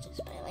challenges,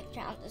 but I like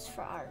challenges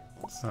for art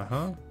and stuff.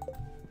 Uh-huh.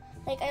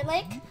 Like I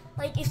like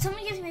if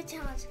someone gives me a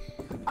challenge,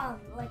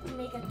 like to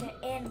make an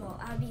animal,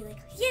 I'll be like,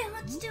 yeah,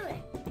 let's do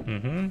it.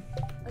 Mm-hmm.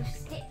 Or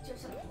sticks or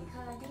something,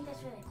 because I think that's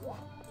really cool.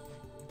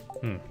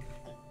 Hmm.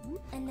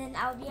 And then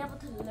I'll be able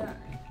to learn.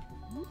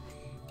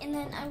 And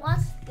then I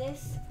watched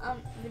this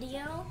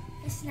video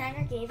Miss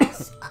Snyder gave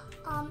us,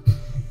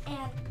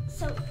 and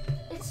so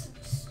it's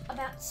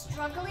about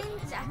struggling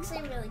is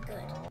actually really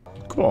good.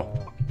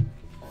 Cool.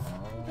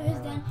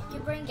 Because then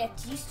your brain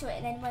gets used to it,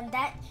 and then when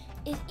that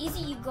is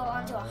easy, you go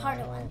on to a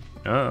harder one.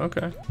 Oh,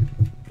 okay.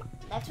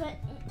 That's what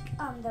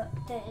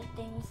the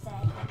thing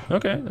said.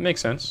 Okay, that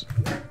makes sense.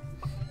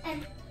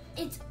 And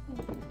it's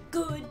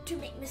good to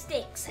make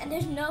mistakes, and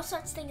there's no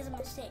such thing as a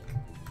mistake.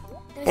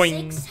 The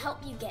Boing. mistakes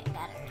help you get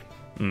better.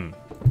 Hmm.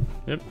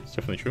 Yep, it's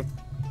definitely true.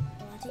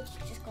 I think you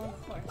should just go on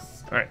the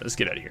horse. Alright, let's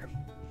get out of here.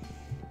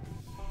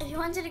 If you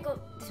wanted to go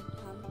this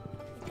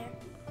right there,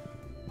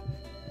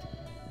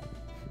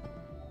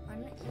 why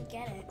don't you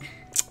get it?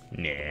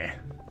 Nah.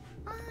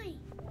 Why?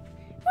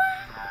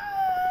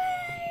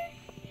 Why?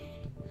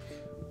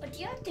 What do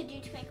you have to do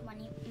to make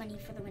money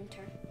for the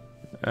winter?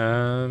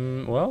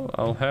 Well,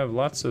 I'll have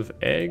lots of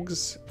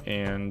eggs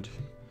and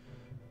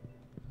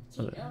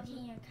Keep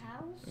milking your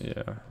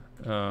cows?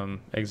 yeah,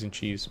 eggs and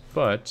cheese,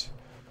 but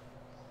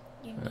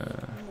You need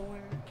more.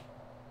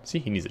 see,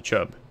 he needs a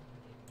chub.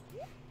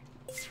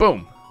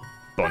 Boom!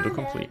 Bundle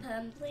complete.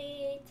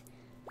 Complete.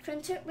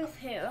 Print it with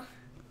who?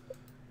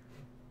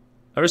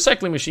 A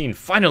recycling machine!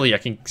 Finally, I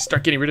can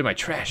start getting rid of my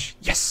trash.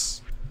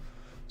 Yes!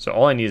 So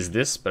all I need is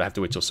this, but I have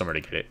to wait till summer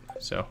to get it.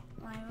 So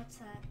Why? What's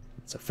that?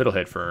 it's a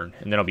fiddlehead fern,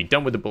 and then I'll be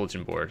done with the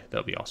bulletin board.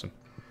 That'll be awesome.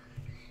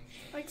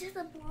 Where's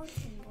the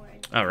bulletin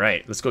board? All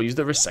right, let's go use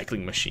the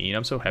recycling machine.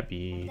 I'm so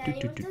happy. Daddy,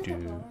 Do, what do, does do, the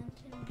do.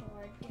 bulletin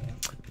board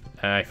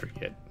do? I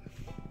forget.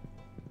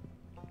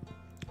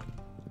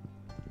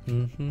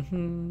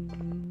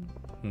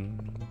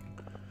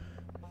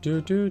 Do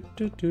do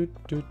do do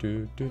do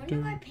do I do wonder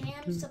do. why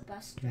Pam's the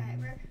bus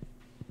driver.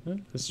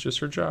 It's just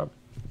her job.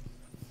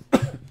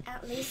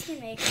 At least you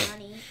make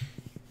money.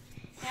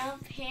 Now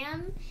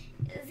Pam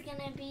is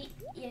gonna be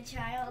your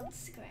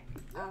child's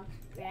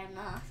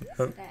grandma,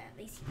 so that at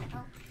least you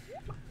know.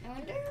 I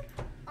wonder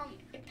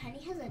if Penny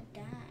has a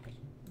dad.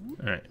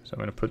 All right, so I'm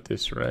gonna put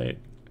this right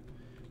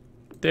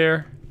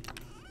there.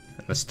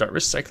 And let's start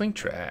recycling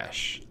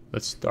trash.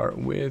 Let's start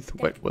with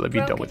what will I be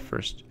done with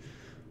first?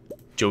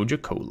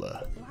 Joja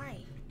Cola. Why?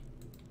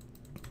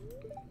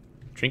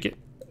 Drink it?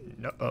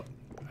 No. Oh,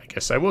 I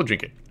guess I will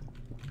drink it.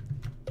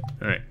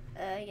 All right.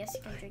 I guess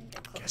you can drink the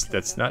Coca-Cola. Guess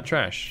that's not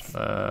trash.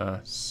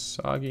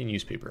 Soggy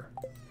newspaper.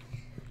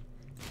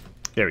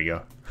 There we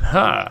go.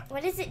 Ha!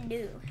 What does it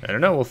do? I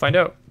don't know. We'll find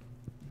out.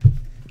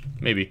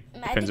 Maybe. I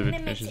Depends if think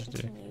it it makes finishes it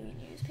today.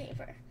 into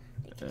newspaper.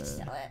 They can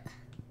sell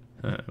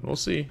it. We'll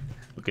see.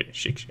 Look at it.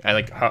 Shake. I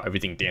like how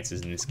everything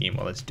dances in this game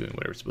while it's doing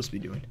whatever it's supposed to be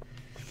doing.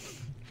 You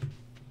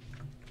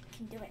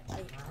can do it while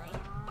you play.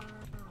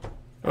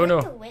 Oh no.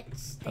 I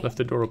I left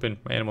the door open.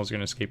 My animal's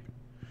gonna escape.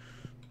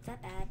 Is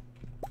that bad?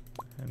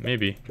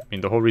 Maybe. I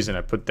mean, the whole reason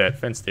I put that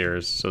fence there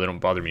is so they don't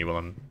bother me while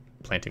I'm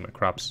planting my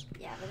crops.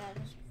 Yeah, but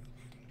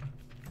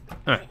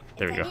that was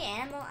There we go. Is any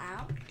animal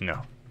out? No,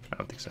 I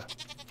don't think so.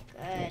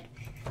 Good.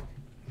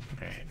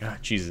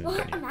 Alright, cheese isn't done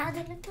yet.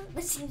 Imagine if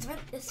the scenes went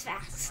this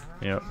fast.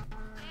 Yep.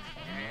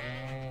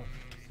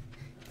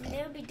 And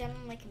they would be done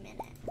in like a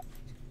minute.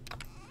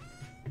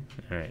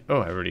 Alright. Oh,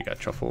 I already got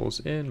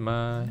truffles in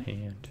my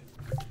hand.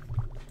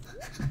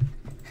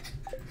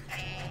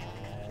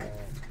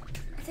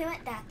 If they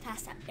went that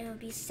fast, it would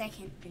be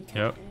second.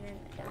 Yep.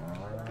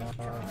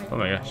 Oh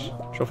my gosh.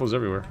 Truffles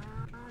everywhere.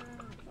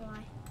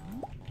 Why?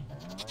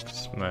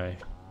 My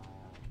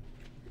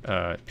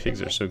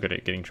pigs are so good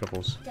at getting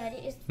truffles.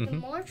 Daddy, the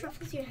more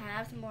truffles you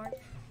have, the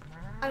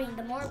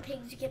more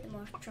pigs you get, the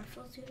more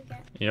truffles you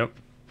get. Yep.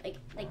 Like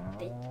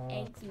the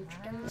eggs and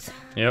chickens.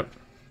 Yep.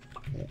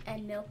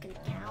 And milk and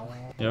cow.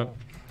 Yep.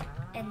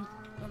 And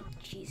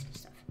cheese and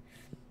stuff.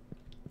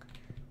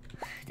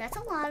 That's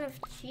a lot of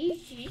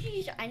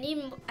cheese. I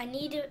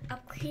need to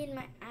upgrade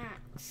my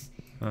axe.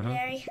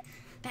 Very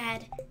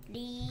bad. Can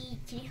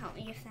you help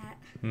me with that?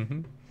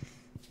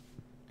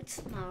 It's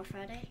Tomorrow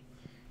Friday.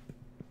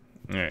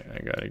 Alright, I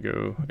gotta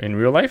go. In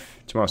real life?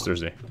 Tomorrow's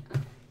Thursday.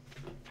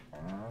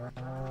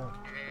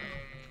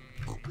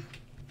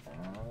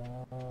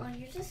 Oh,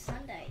 you're just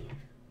Sunday.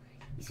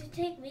 You should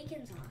take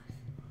weekends off.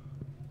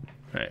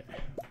 Alright.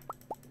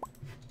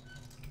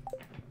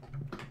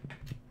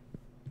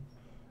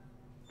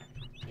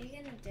 What are you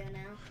gonna do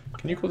now?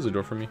 Can you close the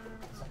door for me?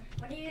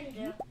 What are you gonna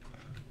do?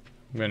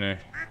 I'm gonna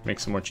make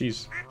some more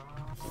cheese.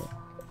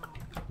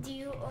 Do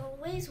you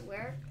always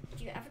work?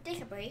 Do you ever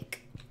take a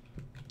break?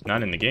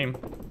 Not in the game.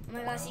 Oh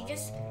my gosh,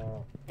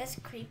 that's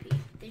creepy.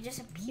 They're just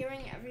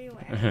appearing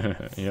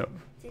everywhere. Yep.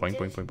 Boing,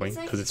 boing, boing, boing. It's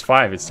like- Because it's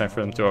 5. It's time for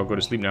them to all go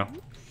to sleep now.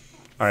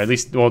 Or at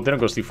least, well, they don't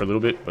go to sleep for a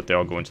little bit, but they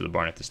all go into the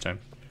barn at this time.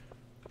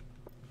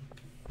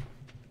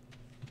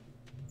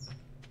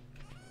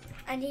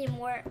 I need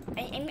more.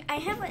 I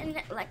have an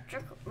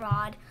electric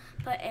rod,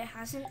 but it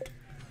hasn't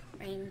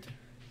rained.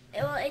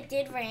 Well, it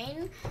did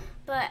rain,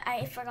 but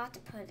I forgot to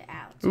put it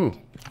out. So Ooh,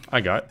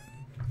 I got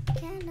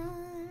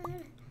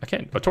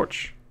a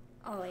torch.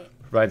 Oh wait.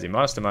 Provides a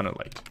modest amount of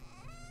light.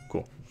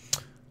 Cool.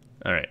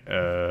 Alright,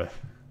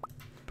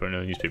 put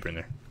another newspaper in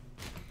there.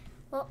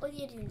 What will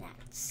you do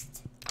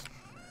next?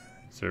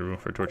 Is there room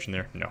for a torch in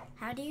there? No.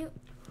 How do you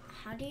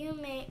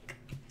make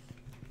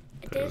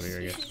Put it over this? here,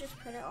 I You guess. should just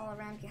put it all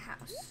around your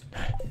house.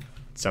 It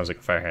sounds like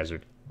a fire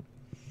hazard.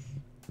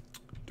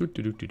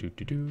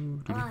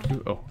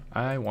 Oh,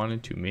 I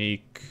wanted to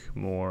make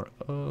more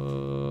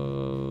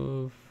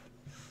of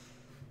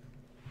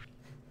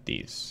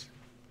these.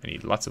 I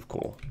need lots of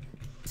coal,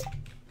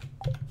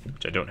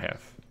 which I don't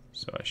have,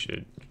 so I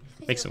should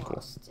make some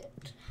coal.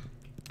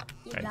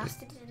 You I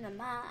lost it in the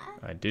mud.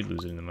 I did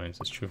lose it in the mines,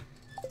 that's true.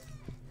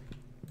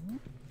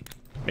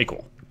 Make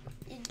coal.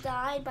 You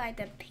died by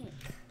the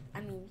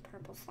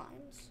purple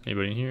slimes.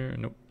 Anybody in here?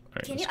 Nope.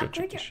 Alright, Can let's you go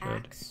check upgrade the your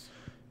shed. axe?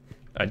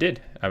 I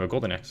did. I have a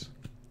golden axe.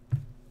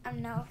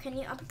 No. Can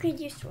you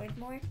upgrade your sword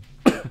more?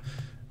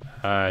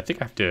 I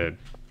think I have to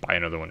buy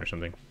another one or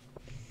something.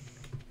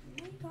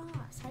 Oh my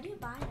gosh, how do you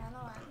buy another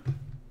one?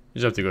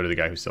 You just have to go to the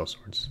guy who sells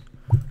swords.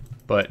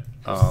 But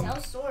Who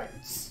sells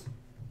swords?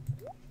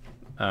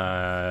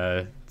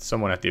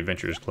 someone at the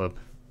Adventurers Club.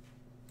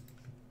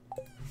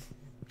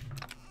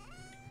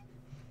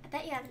 I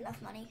bet you have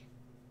enough money.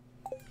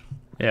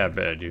 Yeah, I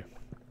bet I do.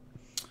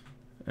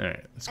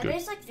 Alright, let's I go. bet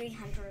it's like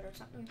 300 or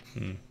something.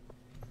 Hmm.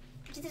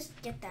 You just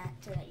get that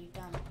so that you're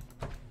done.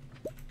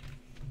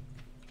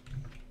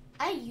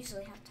 I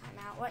usually have time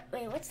out.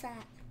 Wait, what's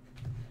that?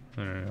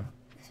 I don't know.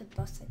 It's a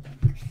bus, I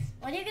think.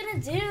 What are you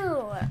gonna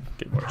do?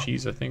 Get more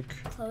cheese, I think.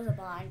 Close the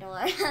barn door.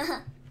 There's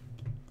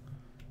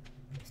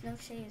no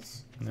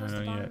cheese. No, Close the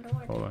not barn yet.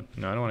 door. Hold on.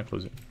 No, I don't want to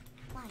close it.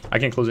 Why? I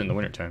can't close it in the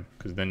wintertime,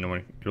 because then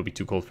it'll be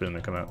too cold for them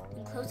to come out.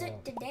 You close it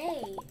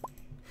today.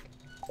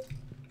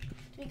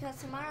 Because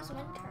tomorrow's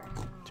winter.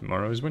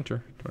 Tomorrow is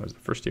winter. Tomorrow's the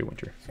first day of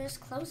winter. So just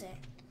close it.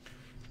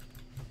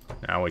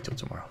 Nah, I'll wait till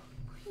tomorrow.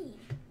 Why?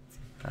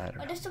 I don't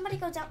know. What if somebody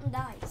goes out and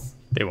dies?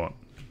 They won't.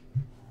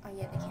 Oh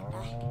yeah, they can't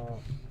die.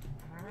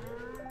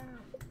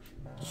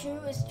 True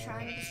is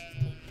trying to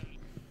sleep.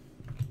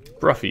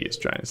 Bruffy is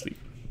trying to sleep.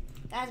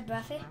 That's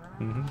Buffy?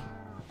 Mm-hmm.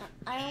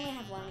 I only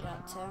have one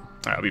goat, so.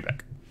 Alright, I'll be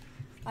back.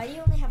 Why do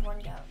you only have one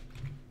goat?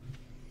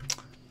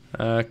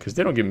 Because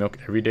they don't get milk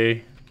every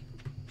day.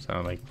 So I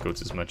don't like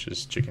goats as much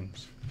as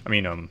chickens. I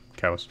mean,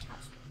 cows.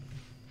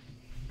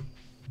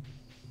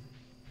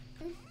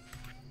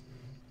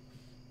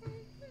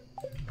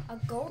 A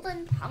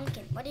golden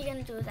pumpkin. What are you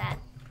gonna do with that?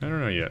 I don't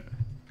know yet.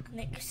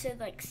 You should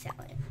like sell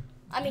it.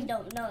 I mean,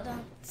 don't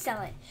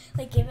sell it.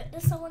 Like, give it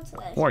to someone so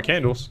that More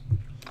candles.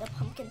 the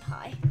pumpkin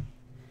pie.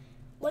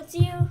 What's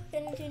you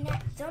gonna do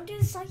next? Don't do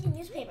the soggy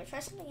newspaper. Try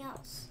something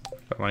else.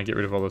 I want to get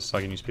rid of all those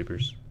soggy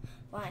newspapers.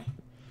 Why?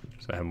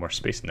 So I have more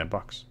space in that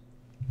box.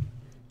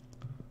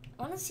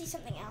 I want to see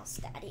something else,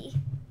 Daddy.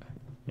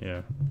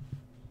 Yeah.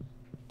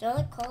 They're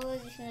like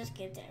colors you can just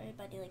give to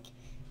everybody, like,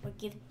 or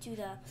give to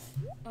the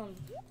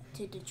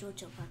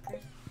JoJo Parker.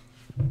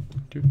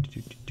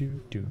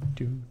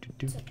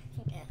 So,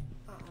 yeah,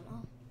 I don't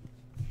know.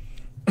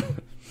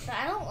 But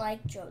I don't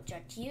like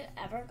JoJo. Do you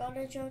ever go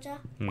to JoJo?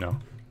 No.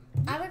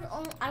 I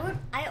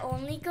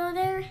only go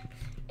there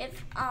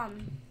if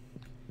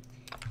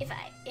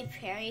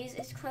Perry's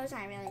is closed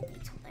and I really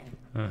need something.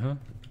 Like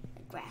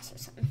grass or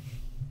something.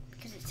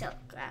 Because it's sells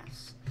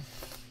grass.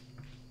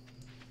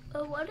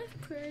 But what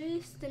if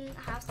Perry's didn't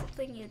have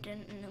something you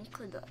didn't know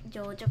could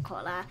JoJo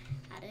Cola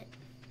had it?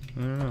 I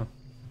don't know.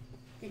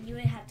 Then you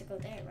would have to go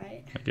there,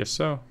 right? I guess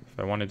so. If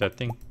I wanted that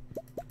thing.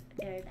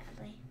 Very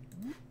badly.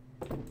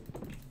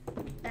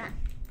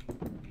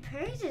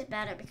 Perry's is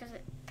better because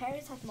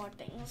Perry's has more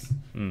things.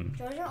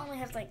 JoJo only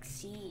has like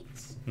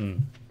seeds. I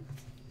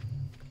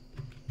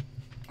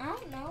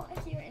don't know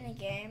if you're in a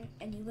game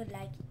and you would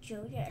like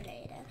JoJo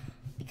later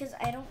because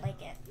I don't like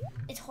it.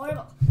 It's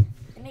horrible.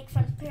 They make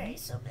fun of Perry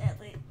so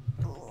badly.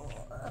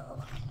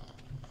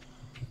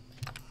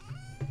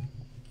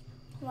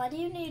 Why do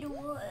you need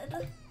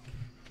wood?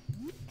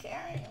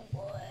 Carrying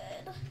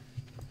wood.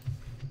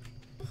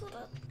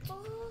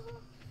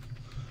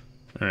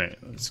 Alright,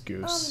 let's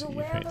go see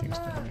if anything's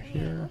down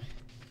here.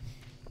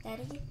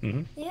 Daddy,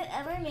 Mm-hmm. do you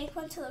ever make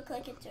one to look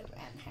like it's your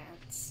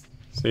grandparents?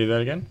 Say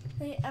that again?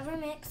 Do you ever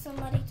make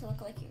somebody to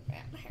look like your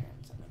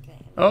grandparents in the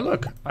game? Oh,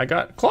 look. I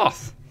got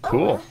cloth.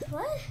 Cool. Oh,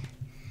 what?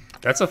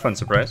 That's a fun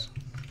surprise.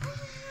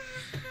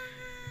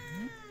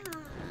 I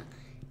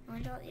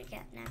wonder what you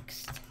get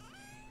next.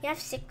 You have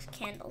 6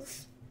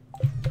 candles.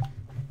 What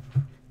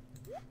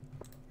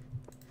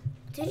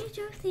did you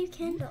do with these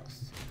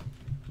candles?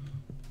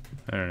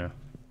 I don't know.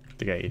 I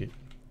think I ate it.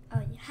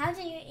 Oh, how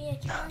did you eat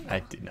a candle? I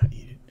did not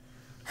eat it.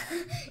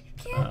 You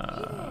can't eat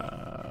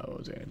it. What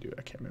was I going to do?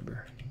 I can't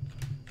remember.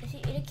 If you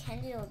eat a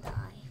candy, you'll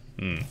die.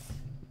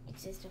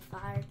 It's just a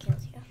fire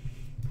kills you.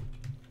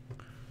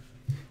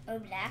 Oh,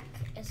 black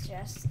is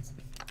just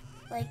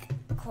like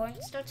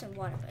cornstarch and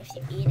water, but if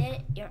you eat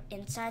it, your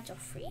insides will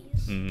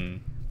freeze. So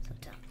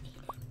don't eat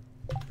it.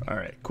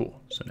 Alright,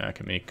 cool. So now I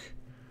can make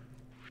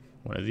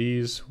one of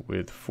these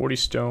with 40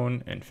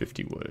 stone and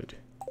 50 wood.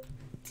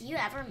 Do you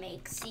ever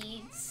make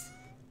seeds?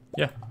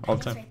 Yeah, all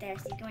the time. Right there,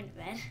 so you're going to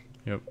bed.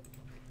 Yep.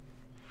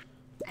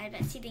 I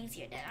bet she thinks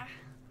you're there.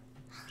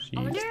 Jeez.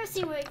 I wonder if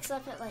she wakes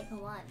up at like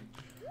 1.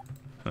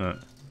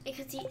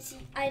 Because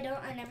I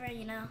never,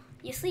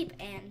 you sleep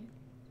and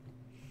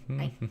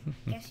I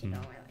guess you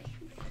don't really.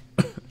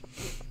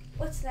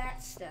 What's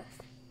that stuff?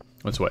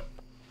 What's what?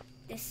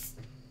 These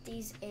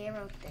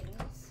arrow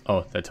things.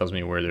 Oh, that tells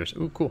me where there's...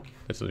 Ooh, cool.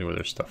 That tells me where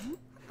there's stuff.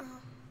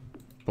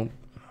 Boom.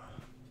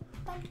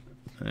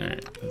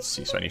 Alright, let's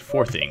see. So I need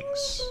 4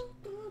 things.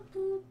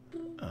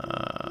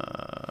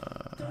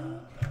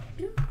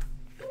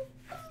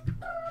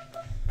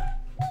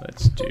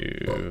 Let's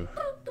do...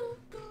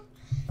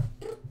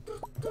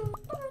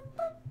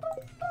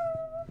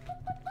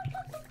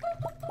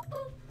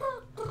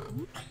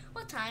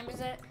 What time is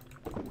it?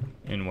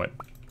 In what?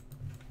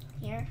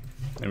 Here.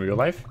 In real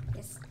life?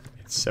 Yes.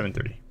 It's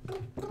 7:30.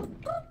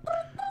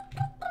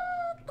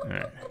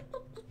 Alright.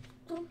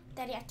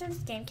 Daddy, after this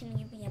game, can you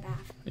give me a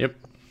bath? Yep.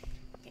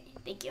 Okay,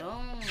 thank you.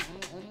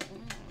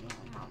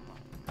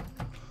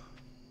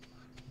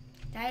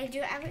 Daddy,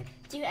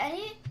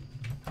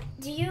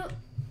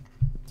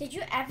 did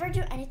you ever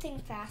do anything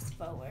fast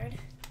forward?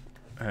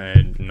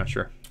 I'm not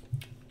sure.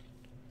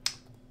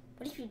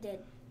 What if you did?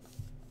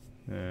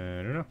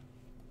 I don't know.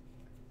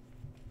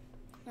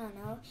 I don't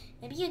know.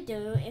 Maybe you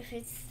do if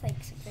it's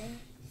like something.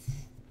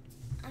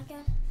 I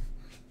guess.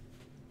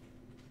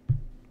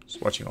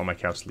 Just watching all my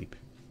cows sleep.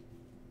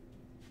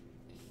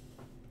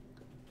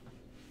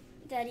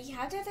 Daddy,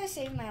 how did I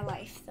save my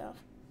life though?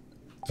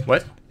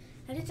 What?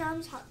 How did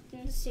John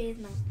Hopkins save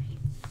my life?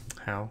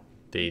 How?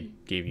 They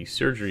gave you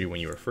surgery when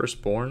you were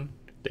first born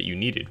that you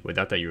needed.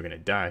 Without that, you were going to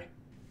die.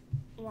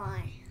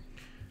 Why?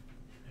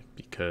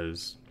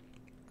 Because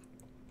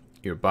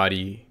your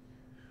body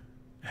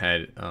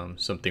had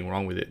something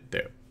wrong with it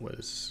that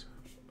was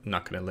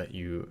not going to let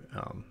you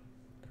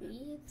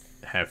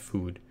have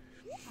food.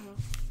 Oh,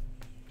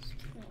 just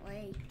can't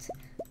wait.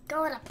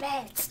 Go to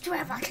bed. It's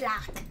 12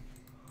 o'clock.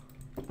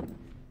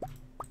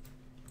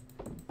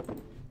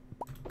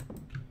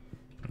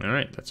 All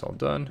right, that's all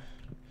done.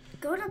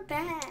 Go to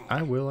bed.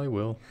 I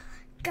will.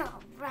 Go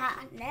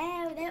right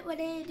now. That's what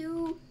I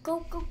do.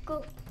 Go.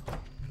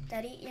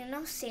 Daddy,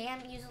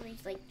 Sam usually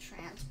like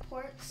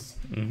transports.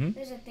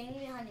 There's a thing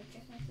behind the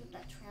chicken coop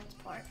that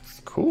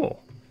transports.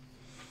 Cool.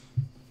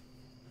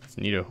 That's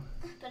neato.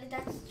 But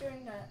that's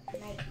during the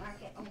night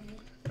market only.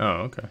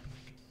 Oh, okay.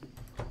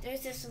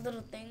 there's this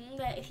little thing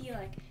that if you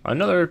like.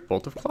 Another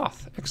bolt of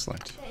cloth.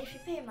 Excellent. That if you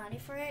pay money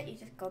for it, you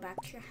just go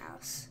back to your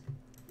house.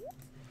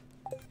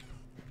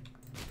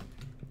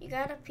 You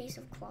got a piece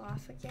of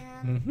cloth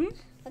again. Mm-hmm.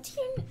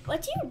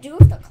 What do you do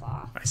with the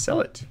cloth? I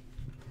sell it.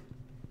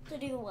 To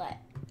do what?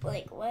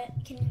 Like what?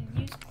 Can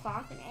you use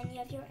cloth in any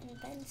of your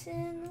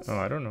inventions? Oh,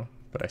 I don't know,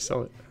 but I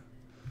sell it.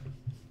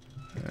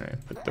 All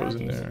right, put those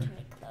in there. To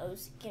make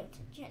clothes. Give it to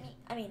Jenny.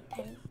 I mean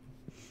Penny.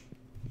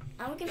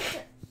 I'm gonna give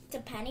it to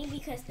Penny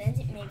because then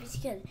maybe she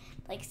could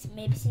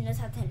maybe she knows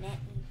how to knit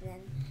and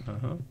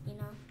then you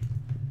know,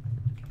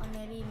 or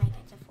maybe you might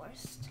get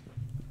divorced.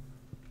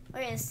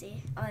 Where is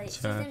she? Oh, she's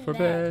Time in for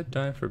bed.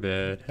 Time for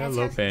bed. That's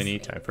Hello, how Penny. she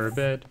Time is. for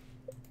bed.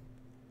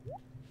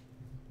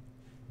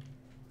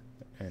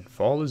 And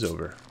fall is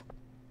over.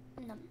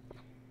 No.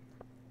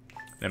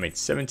 And I made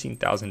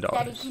 $17,000.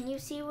 Daddy, can you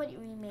see what we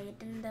made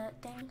in the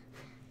thing?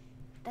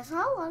 That's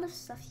not a lot of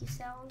stuff you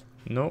sell.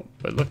 No,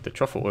 but look, the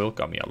truffle oil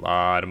got me a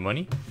lot of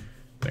money.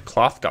 The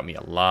cloth got me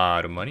a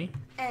lot of money.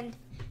 And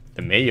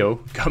The mayo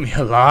got me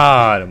a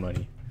lot of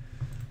money.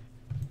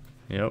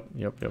 Yep.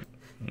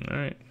 All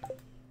right.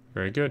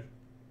 Very good.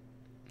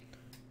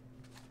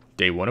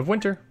 Day 1 of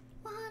winter.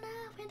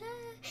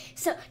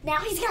 so now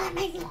he's gonna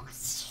make more.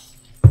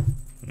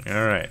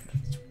 All right.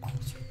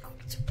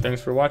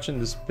 Thanks for watching.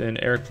 This has been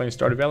Eric playing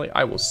Stardew Valley.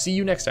 I will see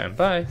you next time.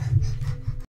 Bye.